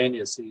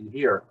Pennsylvania, seen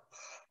here,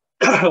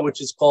 which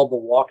is called the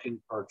Walking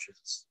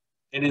Purchase.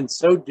 And in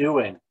so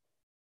doing,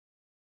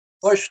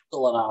 pushed the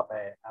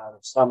Lenape out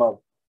of some of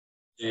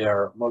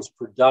their most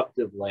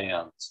productive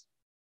lands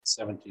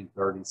in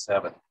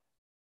 1737.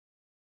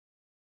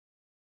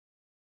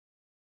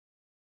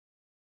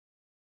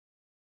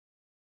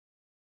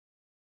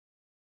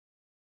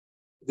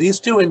 These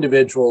two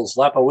individuals,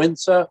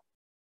 Lapawinsa,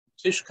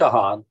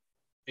 Tishkahan,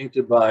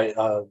 painted by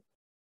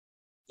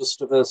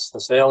Gustavus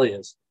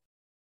Hesselius,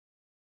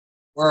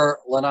 were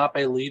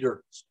Lenape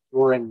leaders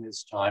during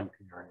this time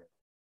period.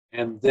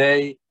 And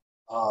they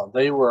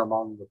were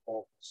among the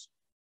folks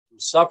who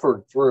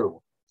suffered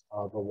through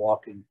the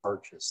Walking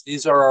Purchase.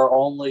 These are our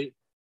only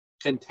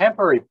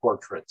contemporary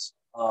portraits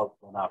of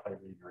Lenape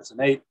leaders,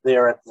 and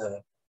they're at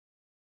the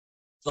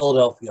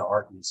Philadelphia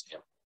Art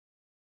Museum.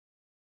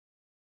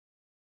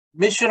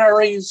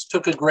 Missionaries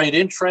took a great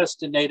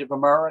interest in Native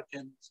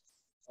Americans,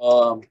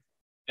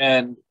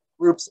 and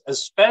groups,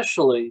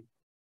 especially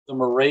the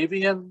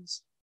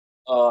Moravians,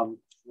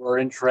 were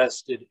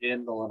interested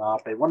in the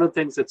Lenape. One of the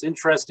things that's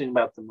interesting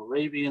about the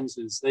Moravians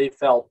is they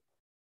felt,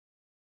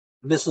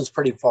 and this was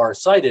pretty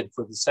far-sighted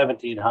for the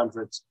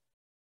 1700s,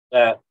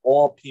 that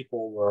all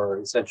people were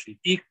essentially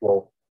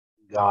equal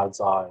in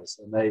God's eyes,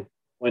 and they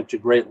went to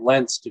great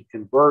lengths to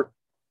convert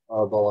the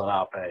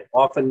Lenape.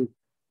 Often,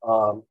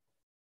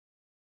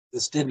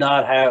 this did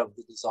not have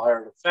the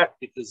desired effect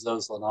because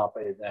those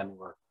Lenape then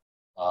were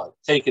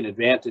taken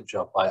advantage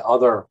of by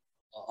other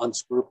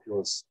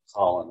unscrupulous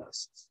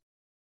colonists.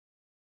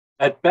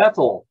 At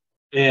Bethel,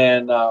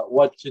 in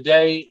what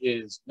today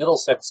is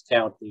Middlesex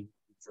County,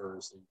 New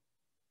Jersey,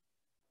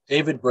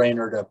 David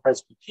Brainerd, a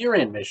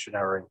Presbyterian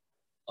missionary,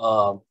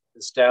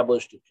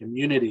 established a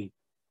community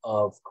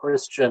of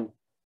Christian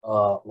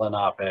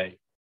Lenape in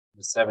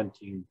the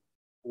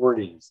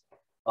 1740s.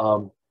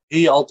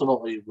 He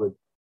ultimately would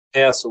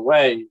pass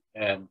away,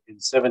 and in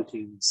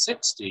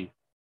 1760,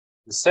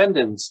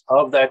 descendants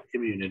of that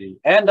community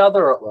and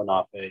other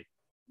Lenape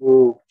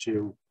moved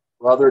to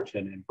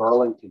Brotherton in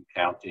Burlington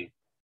County,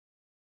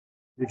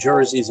 New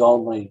Jersey's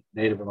only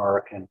Native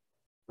American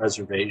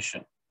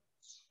reservation.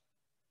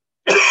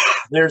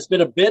 There's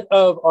been a bit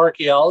of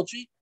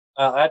archaeology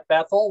at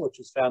Bethel, which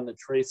has found the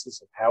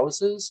traces of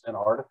houses and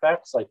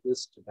artifacts like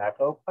this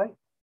tobacco pipe.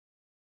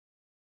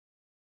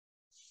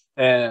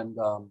 And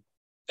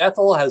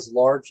Bethel has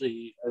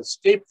largely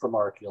escaped from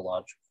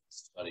archaeological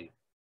study.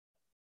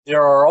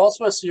 There are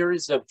also a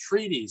series of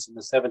treaties in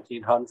the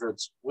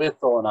 1700s with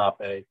the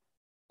Lenape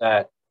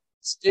that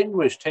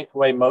take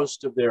away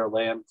most of their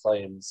land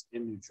claims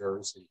in New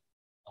Jersey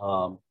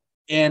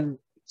in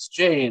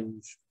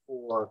exchange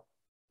for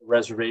the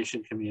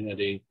reservation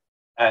community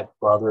at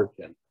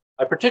Brotherton.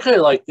 I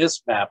particularly like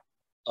this map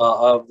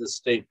of the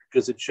state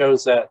because it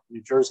shows that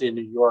New Jersey and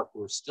New York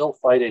were still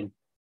fighting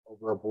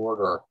over a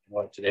border in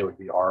what today would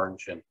be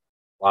Orange and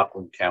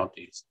Rockland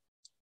counties.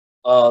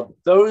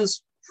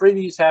 Those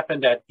treaties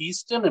happened at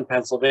Easton in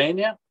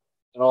Pennsylvania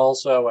and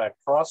also at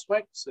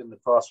Crosswicks in the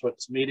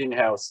Crosswicks Meeting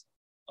House,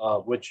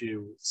 which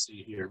you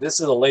see here. This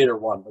is a later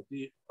one, but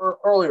the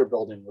earlier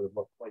building would have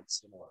looked quite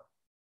similar.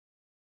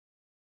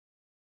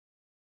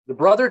 The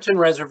Brotherton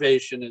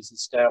Reservation is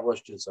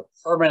established as a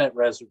permanent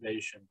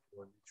reservation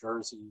for New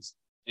Jersey's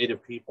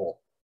Native people,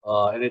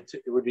 and it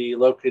would be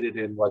located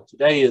in what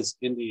today is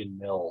Indian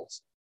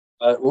Mills.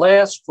 It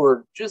lasts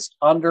for just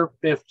under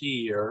 50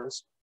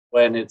 years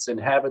when its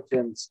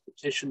inhabitants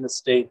petition the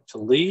state to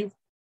leave,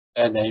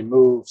 and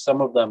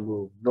some of them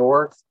move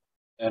north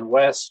and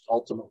west,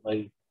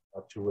 ultimately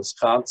to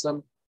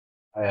Wisconsin,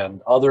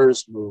 and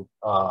others move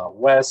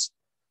west,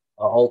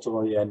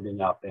 ultimately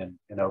ending up in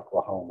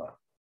Oklahoma.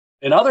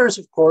 And others,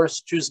 of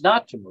course, choose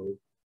not to move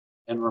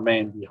and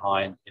remain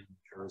behind in New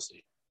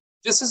Jersey.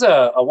 This is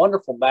a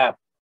wonderful map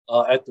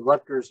at the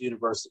Rutgers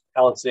University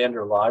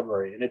Alexander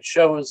Library, and it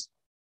shows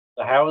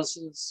the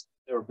houses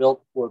that were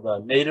built for the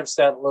native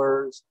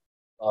settlers,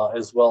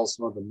 as well as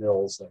some of the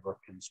mills that were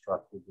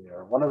constructed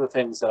there. One of the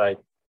things that I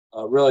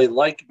really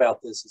like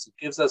about this is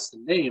it gives us the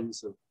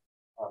names of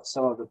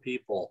some of the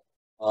people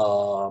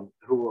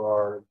who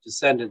are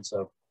descendants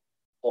of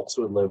folks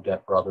who had lived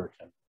at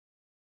Brotherton.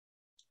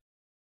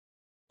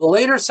 The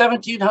later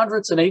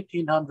 1700s and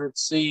 1800s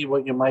see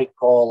what you might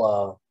call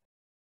a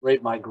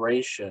great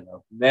migration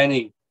of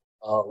many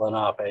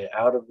Lenape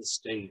out of the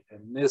state.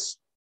 And this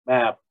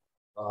map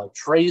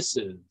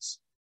traces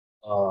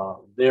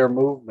their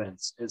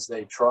movements as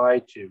they try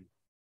to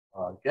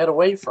get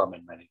away from,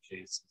 in many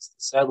cases, the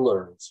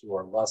settlers who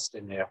are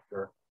lusting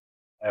after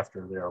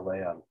after their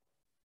land.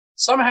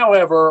 Some,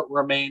 however,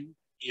 remain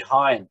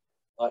behind.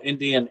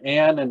 Indian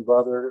Ann and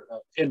brother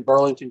in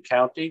Burlington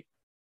County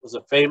was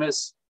a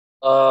famous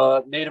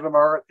Native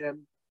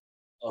American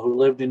who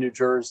lived in New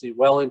Jersey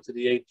well into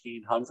the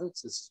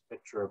 1800s. This is a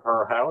picture of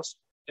her house.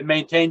 And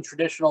maintained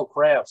traditional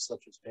crafts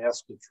such as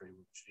basketry,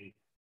 which she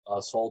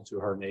sold to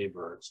her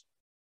neighbors.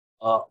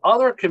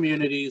 Other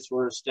communities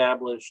were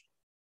established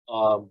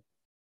in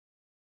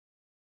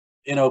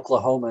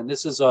Oklahoma, and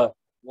this is a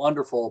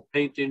wonderful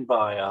painting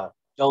by a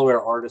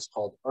Delaware artist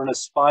called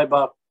Ernest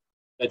Spybuck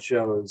that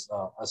shows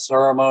a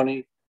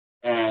ceremony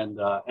and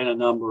a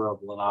number of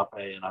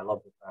Lenape, and I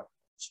love the fact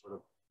that sort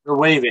of they're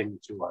waving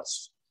to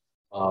us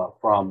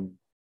from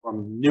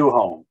new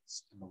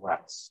homes in the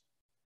West.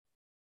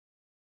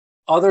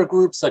 Other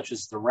groups such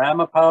as the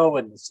Ramapo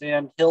and the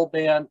Sand Hill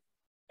Band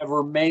have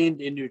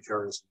remained in New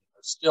Jersey,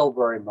 are still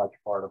very much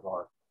part of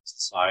our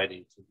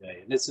society today.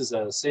 And this is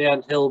a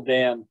Sand Hill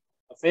Band,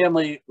 a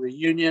family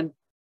reunion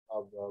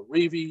of the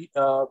Reeve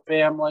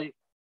family.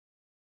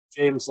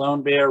 James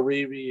Lone Bear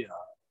Reeve,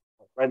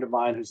 a friend of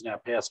mine who's now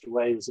passed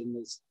away, is in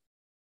this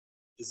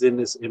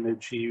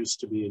image. He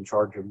used to be in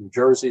charge of New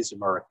Jersey's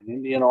American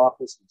Indian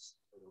office. He's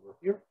over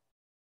here.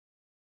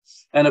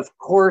 And of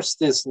course,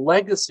 this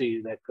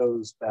legacy that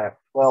goes back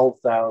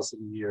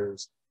 12,000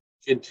 years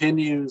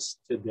continues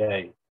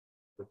today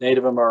with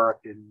Native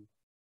American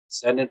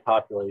descendant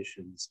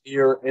populations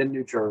here in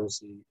New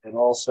Jersey and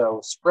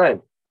also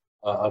spread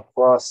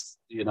across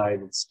the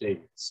United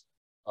States.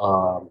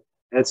 And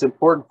it's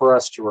important for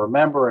us to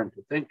remember and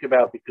to think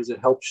about because it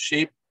helps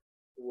shape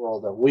the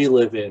world that we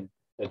live in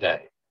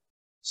today.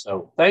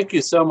 So thank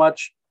you so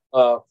much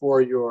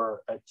for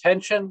your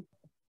attention.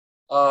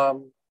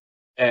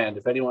 And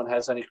if anyone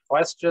has any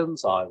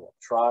questions, I will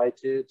try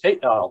to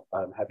take.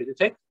 I'm happy to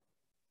take.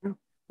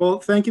 Well,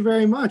 thank you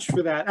very much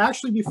for that.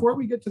 Actually, before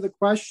we get to the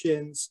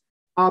questions,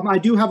 I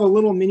do have a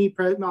little mini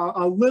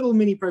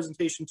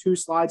presentation, 2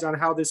 slides on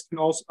how this can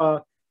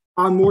also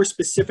on more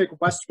specific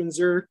West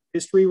Windsor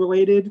history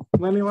related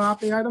Lenni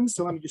Lenape items.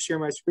 So let me just share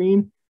my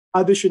screen.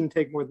 This shouldn't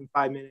take more than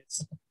 5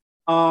 minutes.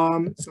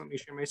 So let me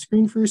share my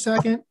screen for a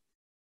second.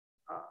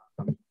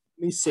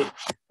 Let me see.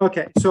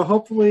 Okay, so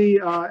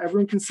hopefully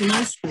everyone can see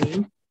my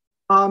screen.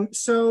 I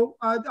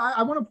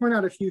want to point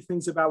out a few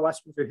things about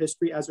West Windsor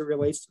history as it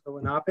relates to the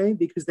Lenape,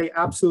 because they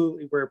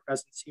absolutely were a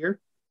presence here.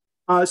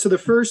 So the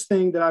first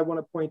thing that I want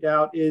to point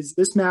out is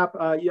this map,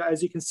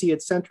 as you can see,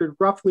 it's centered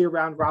roughly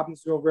around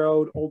Robbinsville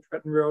Road, Old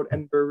Trenton Road,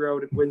 Edinburgh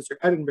Road, and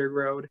Windsor-Edinburgh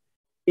Road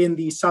in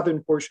the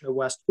southern portion of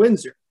West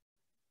Windsor.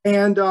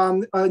 And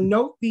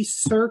note the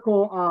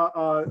circle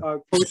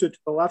closer to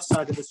the left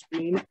side of the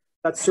screen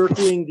that's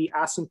circling the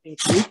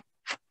Assunpink Creek.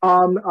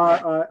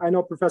 I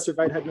know Professor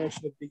Veit had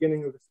mentioned at the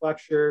beginning of this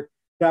lecture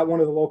that one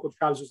of the local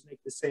tribes was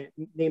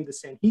named the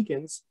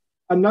Sanhekins.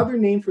 Another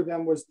name for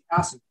them was the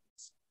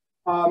Assunpinks.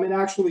 And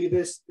actually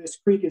this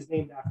creek is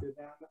named after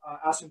them,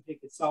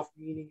 Assunpink itself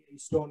meaning a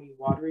stony,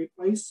 watery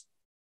place.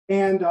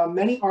 And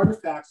many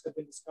artifacts have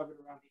been discovered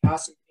around the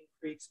Assunpink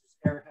Creeks,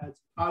 arrowheads,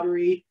 and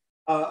pottery,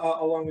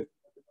 along with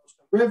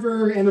the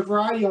river and a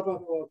variety of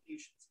other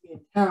locations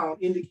in town,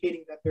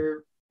 indicating that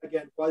there,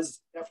 again,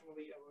 was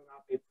definitely a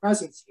Lenape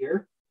presence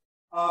here.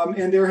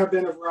 And there have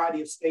been a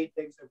variety of state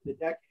digs over the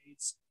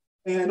decades.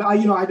 And I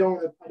don't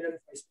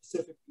identify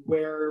specifically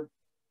where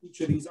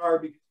each of these are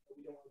because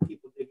we don't want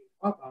people digging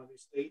them up,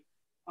 obviously.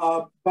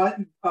 But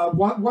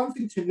one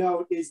thing to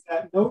note is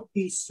that note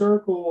the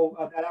circle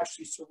that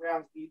actually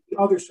surrounds the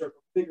other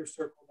circle, bigger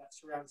circle that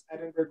surrounds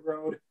Edinburgh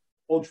Road,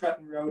 Old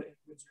Trenton Road, and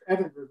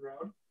Windsor-Edinburgh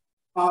Road.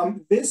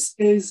 This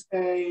is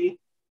a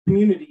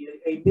community,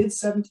 a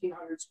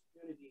mid-1700s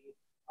community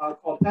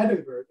called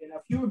Edinburgh, and a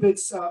lot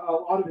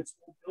of its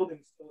old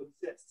buildings still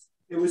exist.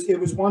 It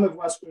was one of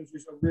West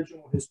Windsor's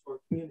original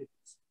historic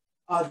communities.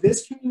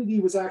 This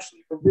community was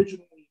actually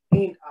originally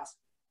named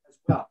Assunpink as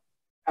well,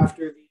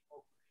 after the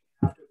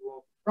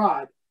local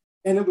tribe,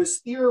 and it was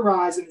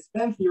theorized, and it's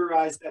been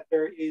theorized that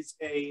there is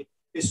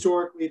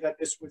historically that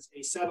this was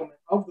a settlement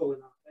of the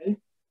Lenape,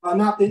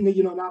 not the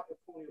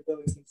colonial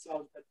buildings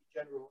themselves, but the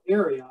general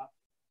area.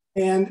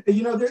 And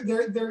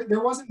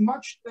there wasn't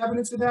much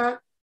evidence of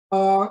that.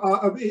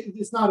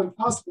 It's not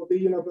impossible, but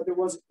there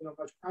wasn't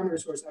much primary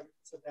source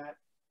evidence of that.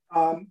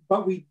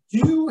 But we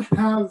do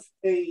have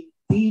a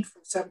deed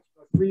from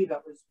 1703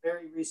 that was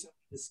very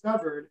recently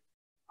discovered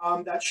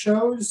that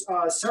shows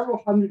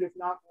several hundred, if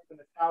not more than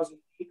 1,000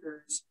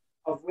 acres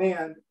of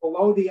land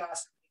below the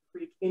Assunpink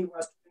Creek in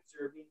West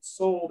Windsor being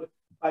sold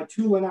by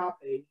 2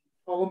 Lenape,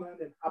 Tolman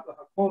and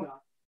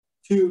Apahakona,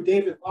 to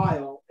David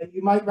Lyle. And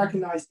you might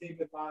recognize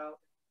David Lyle in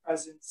the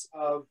presence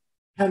of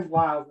Penn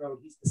Lyle Road.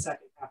 He's the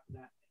second after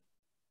that.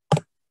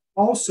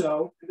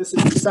 Also, and this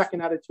is the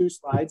second out of 2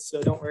 slides,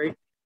 so don't worry.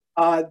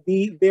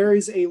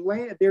 There's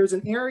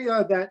an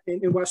area that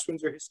in West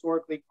Windsor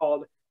historically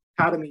called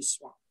Tatamy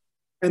Swamp.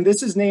 And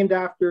this is named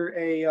after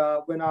a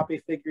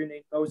Lenape figure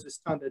named Moses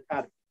Tunda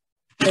Tatamy.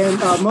 And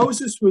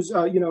Moses was,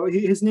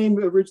 his name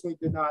originally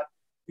did not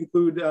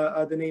include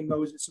the name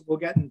Moses, and we'll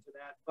get into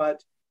that.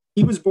 But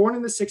He was born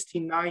in the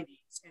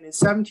 1690s, and in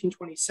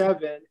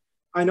 1727,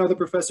 I know that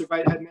Professor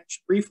Veit had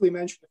briefly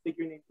mentioned a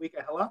figure named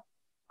Wicahella.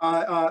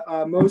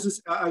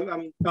 Moses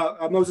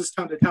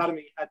Town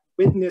Academy had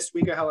witnessed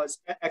Wicahella's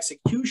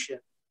execution,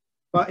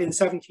 but in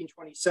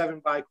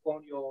 1727 by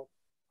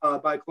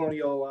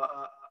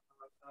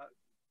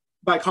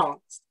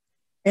colonists.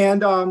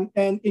 And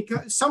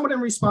it somewhat in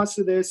response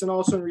to this, and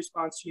also in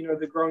response to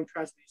the growing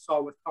trends that he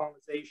saw with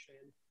colonization,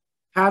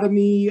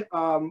 Academy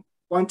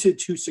wanted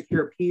to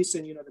secure peace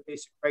and the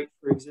basic right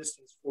for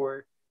existence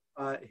for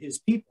his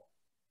people.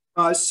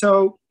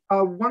 So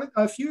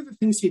a few of the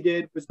things he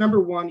did was, number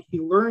one, he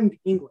learned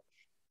English.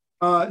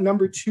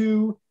 Number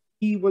two,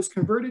 he was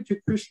converted to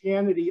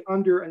Christianity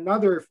under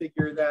another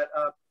figure that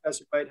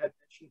Professor Veit had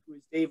mentioned, who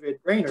is David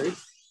Brainerd,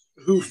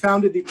 who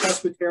founded the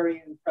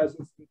Presbyterian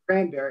presence in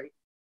Cranberry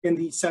in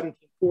the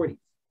 1740s.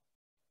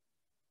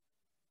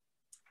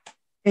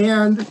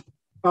 And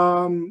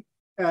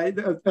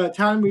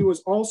Academy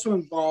was also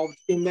involved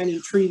in many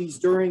treaties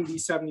during the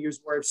 7 Years'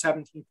 War of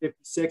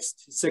 1756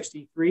 to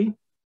 63,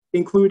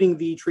 including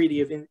the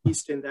Treaty of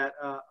Easton that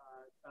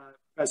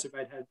Professor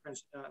Veit had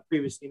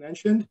previously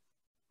mentioned.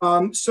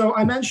 So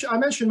I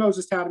mentioned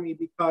Moses Academy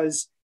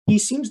because he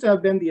seems to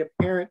have been the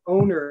apparent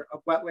owner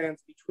of wetlands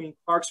between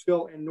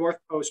Clarksville and North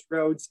Post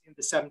roads in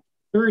the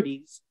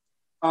 1730s.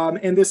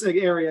 And this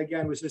area,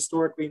 again, was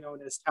historically known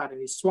as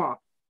Academy Swamp.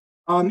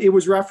 It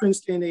was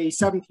referenced in a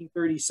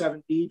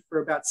 1737 deed for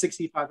about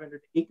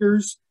 6,500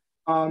 acres.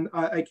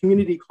 A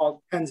community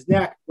called Penn's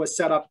Neck was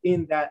set up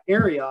in that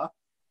area,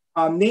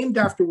 named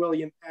after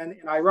William Penn.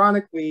 And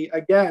ironically,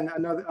 again,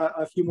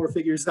 a few more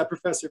figures that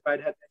Professor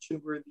Veit had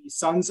mentioned were the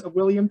sons of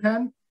William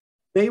Penn.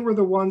 They were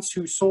the ones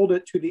who sold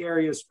it to the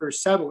area's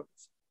first settlers.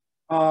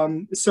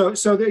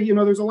 So there,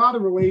 there's a lot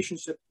of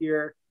relationship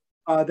here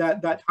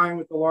that time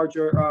with the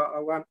larger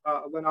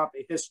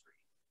Lenape history.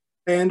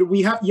 And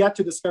we have yet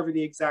to discover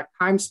the exact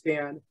time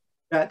span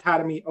that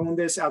Academy owned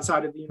this,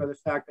 outside of the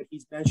fact that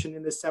he's mentioned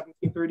in this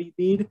 1730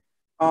 deed.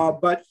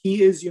 But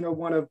he is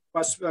one of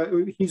West.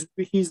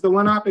 He's the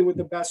Lenape with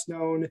the best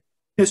known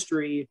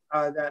history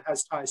that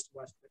has ties to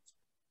West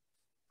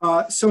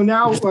Windsor. So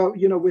now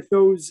with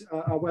those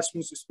West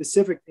Windsor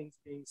specific things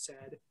being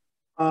said,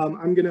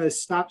 I'm going to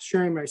stop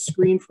sharing my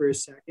screen for a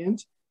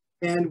second,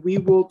 and we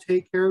will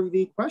take care of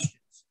the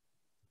questions.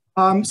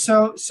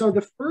 So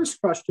the first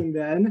question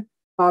then.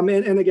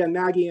 And again,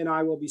 Maggie and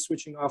I will be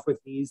switching off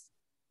with these.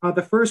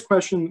 The first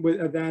question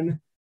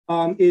then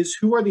is,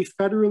 who are the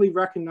federally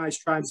recognized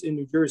tribes in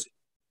New Jersey?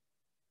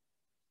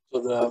 So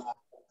the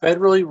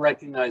federally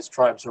recognized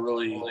tribes are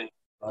really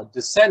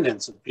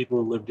descendants of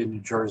people who lived in New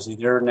Jersey.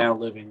 They're now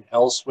living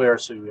elsewhere.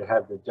 So you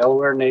have the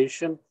Delaware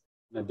Nation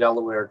and the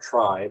Delaware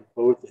Tribe,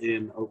 both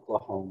in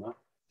Oklahoma.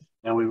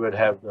 And we would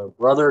have the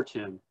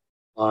Brotherton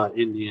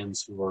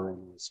Indians who are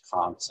in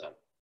Wisconsin,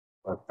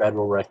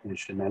 federal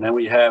recognition. And then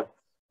we have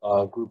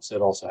groups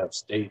that also have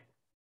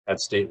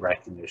state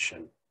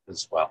recognition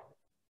as well,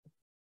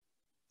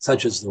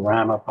 such as the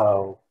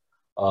Ramapo,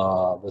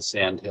 the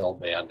Sandhill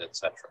Band,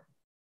 etc.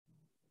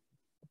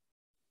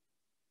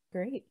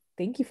 Great,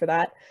 thank you for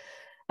that.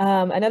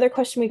 Another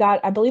question we got,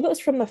 I believe it was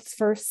from the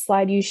first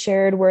slide you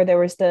shared where there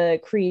was the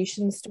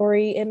creation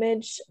story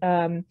image.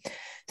 Someone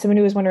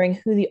who was wondering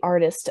who the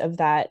artist of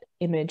that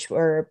image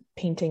or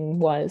painting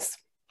was.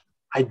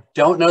 I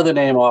don't know the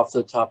name off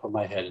the top of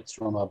my head. It's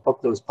from a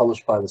book that was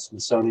published by the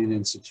Smithsonian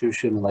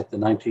Institution in like the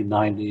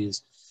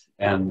 1990s.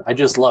 And I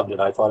just loved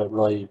it. I thought it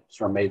really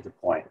sort of made the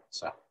point.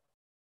 So,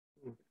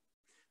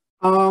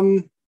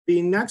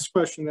 the next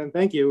question then,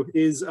 thank you,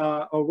 is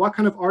what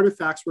kind of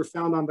artifacts were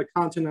found on the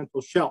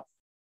continental shelf?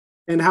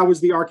 And how was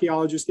the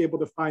archaeologist able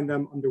to find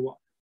them underwater?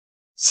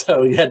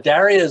 So yeah,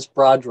 Daria's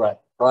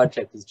project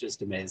is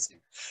just amazing.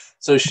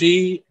 So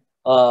she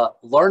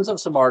learns of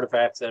some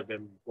artifacts that have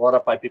been brought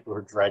up by people who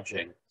are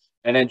dredging.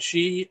 And then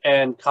she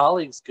and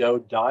colleagues go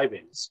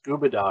diving,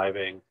 scuba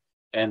diving,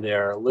 and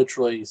they're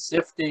literally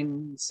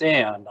sifting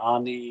sand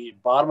on the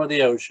bottom of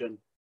the ocean,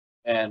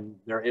 and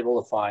they're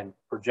able to find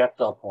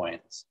projectile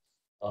points.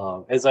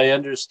 As I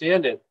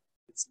understand it,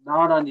 it's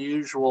not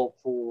unusual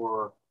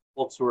for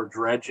folks who are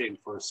dredging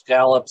for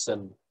scallops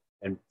and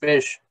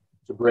fish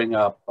to bring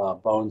up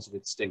bones of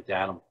extinct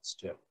animals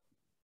too.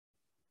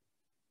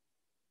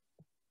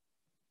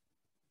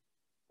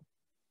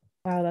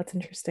 Wow, that's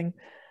interesting.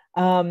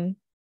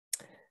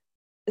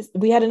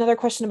 We had another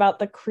question about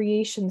the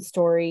creation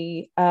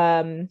story.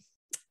 Do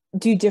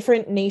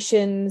different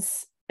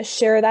nations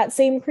share that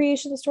same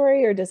creation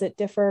story, or does it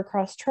differ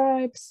across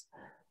tribes?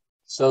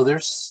 So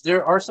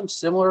there are some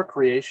similar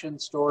creation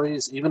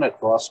stories, even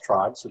across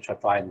tribes, which I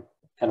find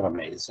kind of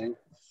amazing.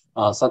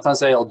 Sometimes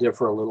they'll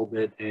differ a little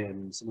bit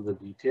in some of the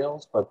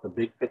details, but the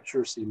big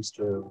picture seems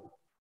to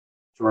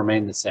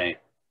remain the same.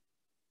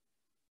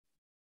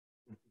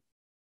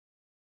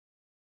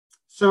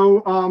 So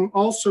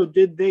also,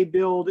 did they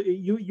build,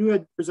 you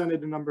had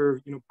presented a number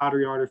of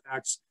pottery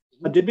artifacts.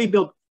 Did they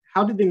build,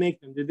 how did they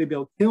make them? Did they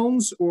build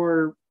kilns,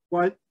 or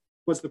what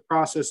was the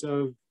process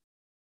of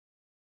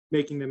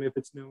making them, if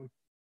it's known?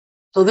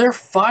 So they're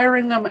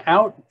firing them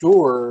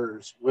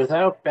outdoors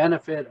without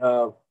benefit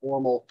of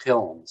formal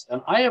kilns.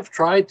 And I have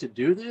tried to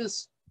do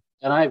this,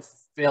 and I've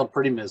failed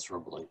pretty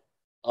miserably.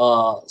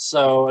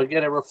 So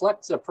again, it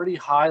reflects a pretty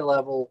high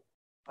level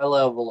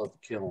of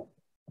kiln.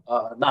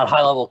 Not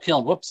high level of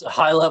kiln, whoops, a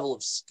high level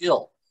of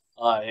skill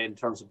in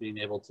terms of being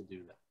able to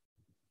do that.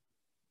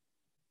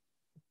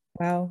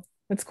 Wow.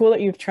 It's cool that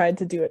you've tried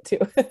to do it too.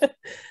 It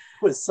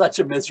was such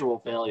a miserable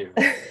failure.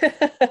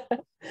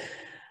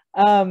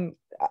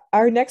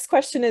 Our next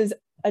question is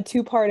a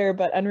two-parter,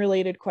 but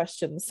unrelated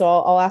question. So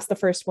I'll ask the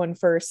first one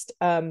first.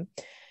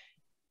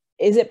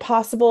 Is it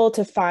possible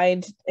to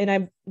find, and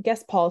I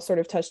guess Paul sort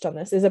of touched on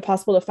this, is it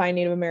possible to find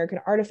Native American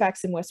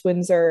artifacts in West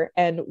Windsor,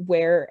 and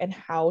where and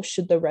how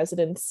should the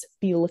residents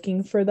be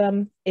looking for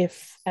them,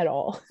 if at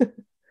all?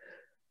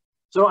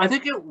 So I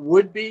think it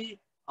would be,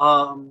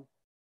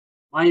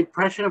 my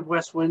impression of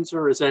West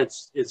Windsor is that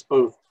it's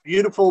both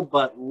beautiful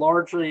but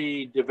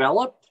largely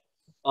developed.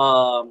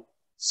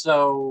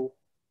 So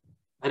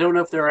I don't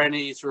know if there are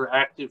any sort of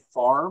active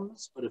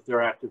farms, but if there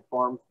are active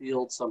farm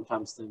fields,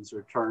 sometimes things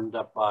are turned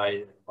up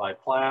by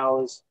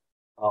plows.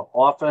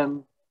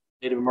 Often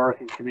Native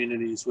American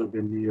communities would have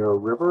been near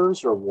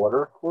rivers or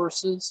water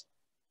courses.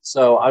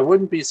 So I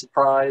wouldn't be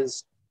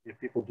surprised if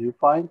people do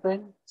find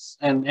things.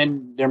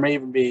 And there may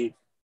even be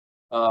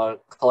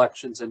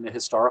collections in the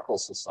Historical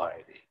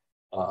Society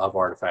of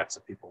artifacts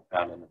that people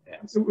found in the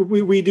past.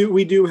 We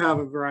do have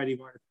a variety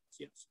of artifacts,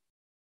 yes.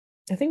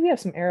 I think we have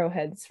some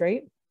arrowheads,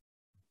 right?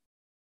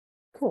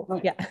 Cool.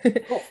 Right. Yeah.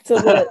 Cool.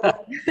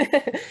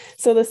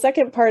 So the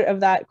second part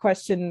of that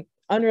question,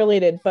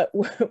 unrelated, but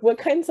what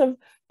kinds of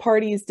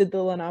parties did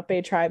the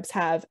Lenape tribes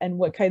have, and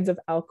what kinds of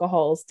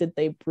alcohols did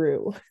they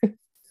brew?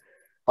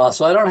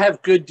 So I don't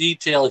have good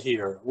detail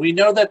here. We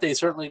know that they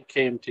certainly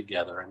came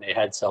together and they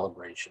had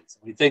celebrations.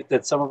 We think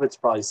that some of it's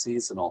probably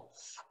seasonal.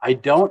 I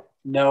don't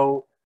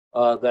know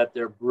that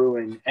they're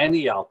brewing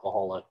any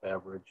alcoholic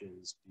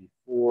beverages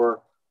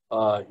before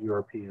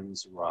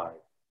Europeans arrived.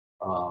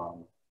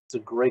 It's a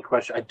great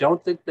question. I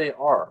don't think they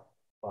are,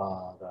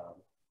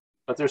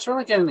 but they're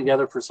certainly getting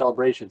together for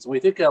celebrations. And we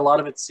think a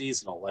lot of it's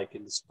seasonal, like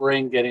in the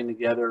spring, getting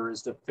together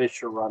as the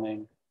fish are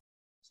running,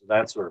 so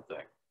that sort of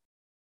thing.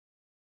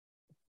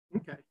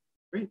 Okay,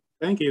 great,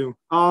 thank you.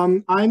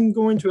 I'm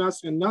going to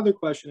ask another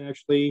question,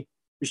 actually,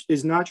 which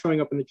is not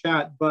showing up in the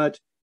chat, but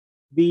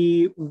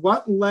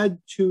what led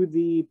to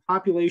the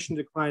population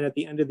decline at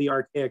the end of the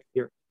Archaic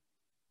period?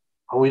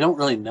 Oh, we don't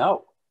really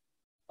know.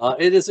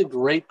 It is a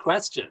great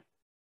question.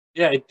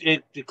 Yeah,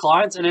 it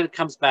declines and then it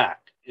comes back.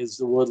 Is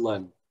the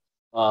woodland?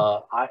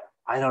 I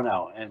don't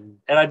know, and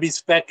I'd be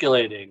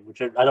speculating,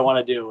 which I don't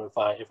want to do if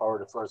I were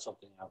to throw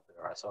something out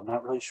there. So I'm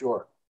not really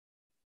sure.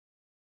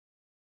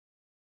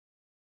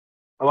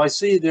 Oh, I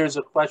see. There's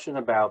a question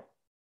about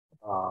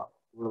were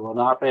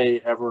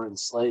Lenape ever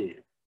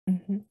enslaved?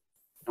 Mm-hmm. And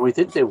we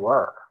think they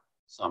were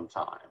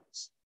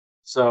sometimes.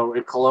 So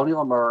in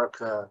colonial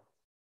America,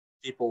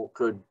 people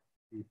could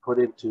be put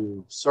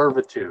into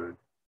servitude,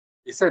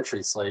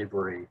 essentially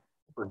slavery,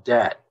 for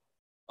debt.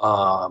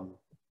 And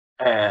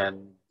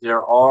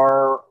there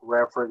are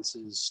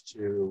references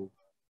to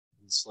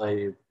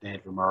enslaved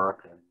Native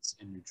Americans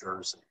in New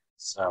Jersey,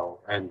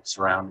 and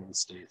surrounding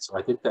states. So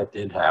I think that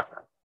did happen.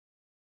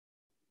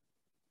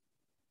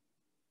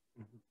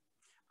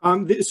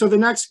 So the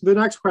next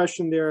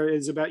question there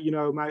is about,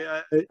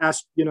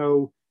 asked,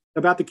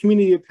 about the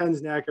community of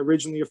Penn's Neck,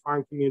 originally a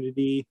farm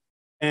community,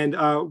 and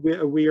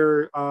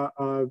we're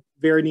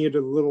very near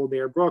to the Little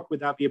Bear Brook. Would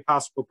that be a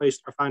possible place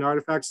to find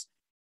artifacts?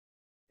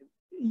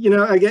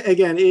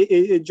 Again,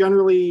 it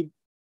generally,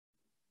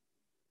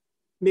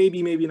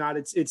 maybe not.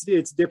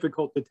 It's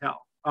difficult to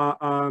tell.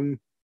 I'm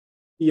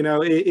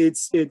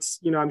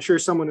sure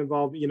someone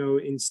involved,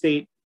 in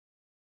state.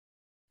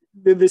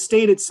 The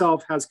state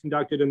itself has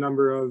conducted a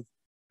number of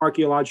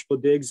archaeological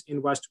digs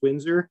in West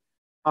Windsor.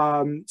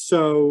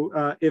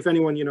 So if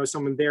anyone,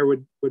 someone there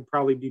would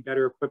probably be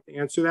better equipped to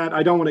answer that.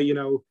 I don't want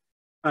to,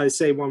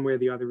 say one way or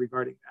the other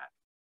regarding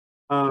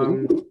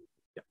that.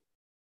 Yeah.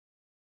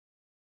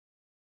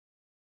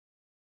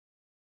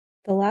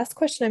 The last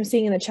question I'm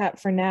seeing in the chat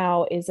for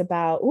now is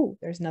about,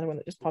 there's another one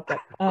that just popped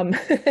up. Were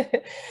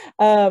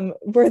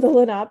the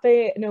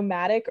Lenape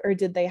nomadic, or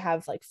did they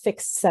have like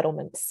fixed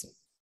settlements?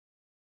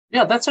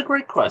 Yeah, that's a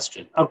great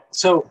question.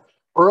 So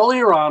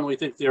earlier on, we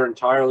think they're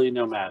entirely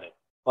nomadic,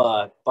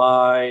 but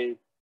by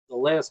the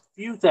last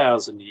few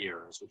thousand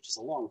years, which is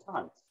a long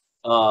time,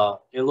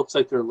 it looks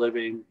like they're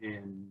living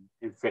in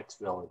fixed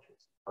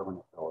villages,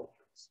 permanent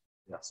villages.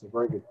 Yeah, so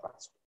very good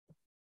question.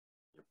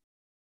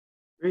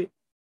 Great.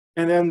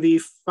 And then the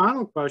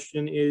final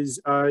question is,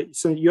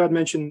 so you had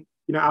mentioned,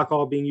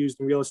 alcohol being used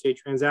in real estate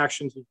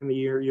transactions between the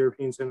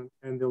Europeans and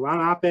the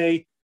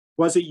Lenape.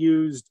 Was it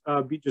used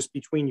just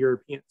between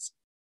Europeans?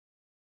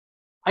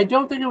 I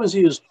don't think it was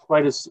used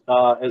quite as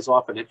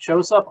often. It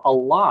shows up a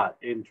lot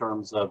in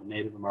terms of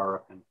Native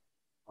American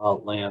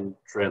land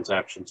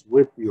transactions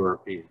with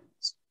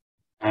Europeans,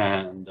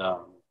 and I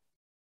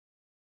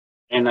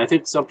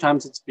think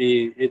sometimes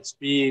it's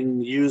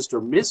being used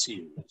or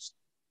misused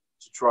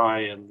to try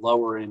and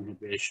lower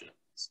inhibitions.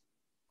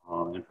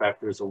 In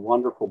fact, there's a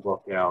wonderful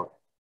book out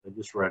I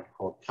just read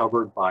called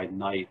Covered by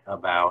Night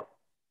about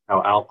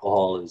how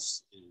alcohol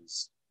is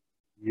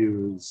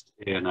used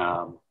in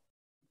a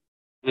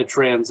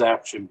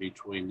transaction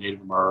between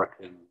Native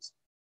Americans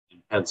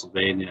in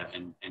Pennsylvania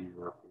and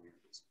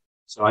Europeans.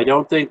 So I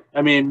don't think,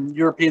 I mean,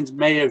 Europeans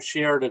may have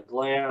shared a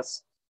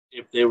glass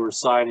if they were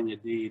signing a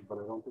deed, but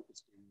I don't think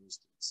it's being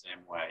used in the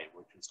same way,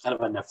 which is kind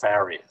of a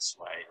nefarious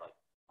way, like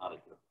not a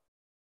good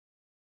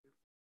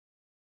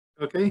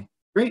way. Okay,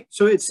 great.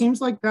 So it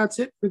seems like that's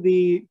it for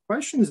the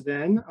questions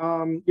then.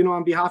 You know,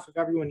 on behalf of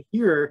everyone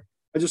here,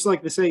 I'd just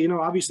like to say, you know,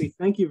 obviously,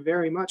 thank you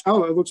very much.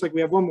 Oh, it looks like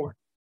we have one more.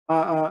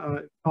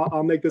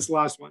 I'll make this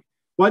last one.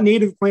 What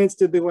native plants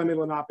did the Lenni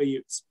Lenape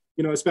use?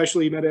 You know,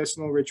 especially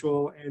medicinal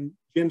ritual and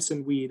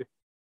Jimson weed,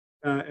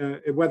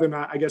 whether or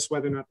not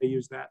they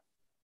use that.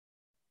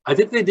 I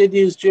think they did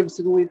use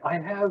Jimson weed.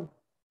 I'm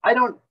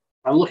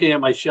looking at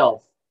my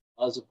shelf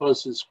as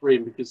opposed to the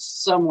screen because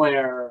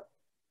somewhere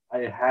I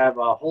have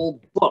a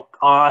whole book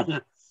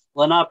on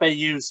Lenape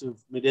use of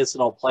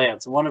medicinal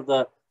plants. And one of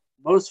the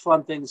most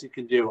fun things you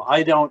can do,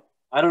 I don't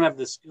have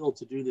the skill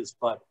to do this,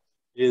 but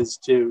is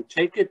to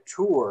take a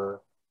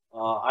tour.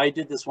 I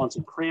did this once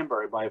in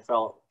Cranberry by a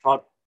fellow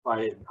taught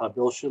by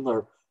Bill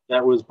Schindler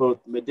that was both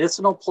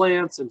medicinal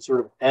plants and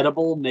sort of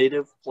edible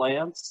native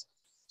plants.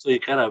 So you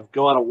kind of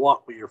go on a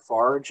walk, but you're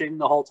foraging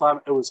the whole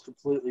time. It was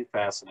completely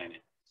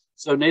fascinating.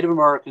 So Native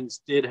Americans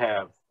did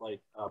have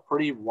like a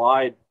pretty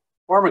wide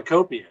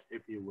pharmacopoeia,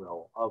 if you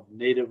will, of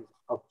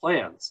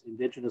plants,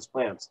 indigenous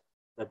plants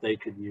that they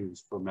could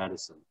use for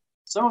medicine.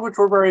 Some of which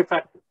were very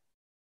effective.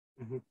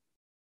 Mm-hmm.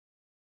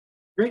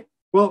 Great.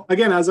 Well,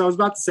 again, as I was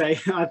about to say,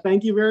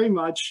 thank you very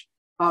much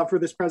for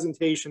this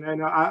presentation.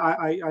 And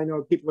I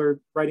know people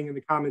are writing in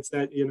the comments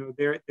that, you know,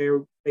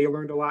 they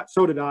learned a lot.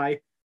 So did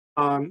I.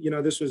 You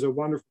know, this was a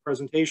wonderful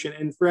presentation.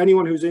 And for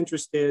anyone who's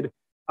interested,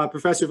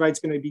 Professor Veit's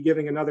going to be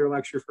giving another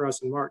lecture for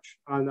us in March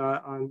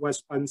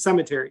on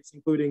cemeteries,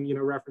 including, you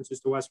know, references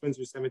to West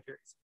Windsor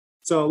cemeteries.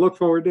 So look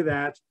forward to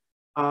that.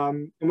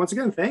 And once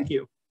again, thank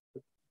you.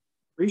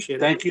 Appreciate it.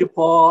 Thank you,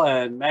 Paul,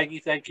 and Maggie.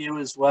 Thank you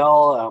as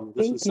well.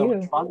 This was so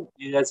much fun.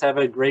 You guys have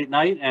a great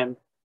night, and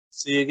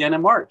see you again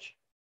in March.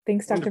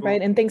 Thanks, Dr.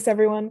 Veit, and thanks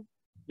everyone.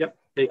 Yep.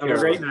 Take care. Have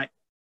a great night.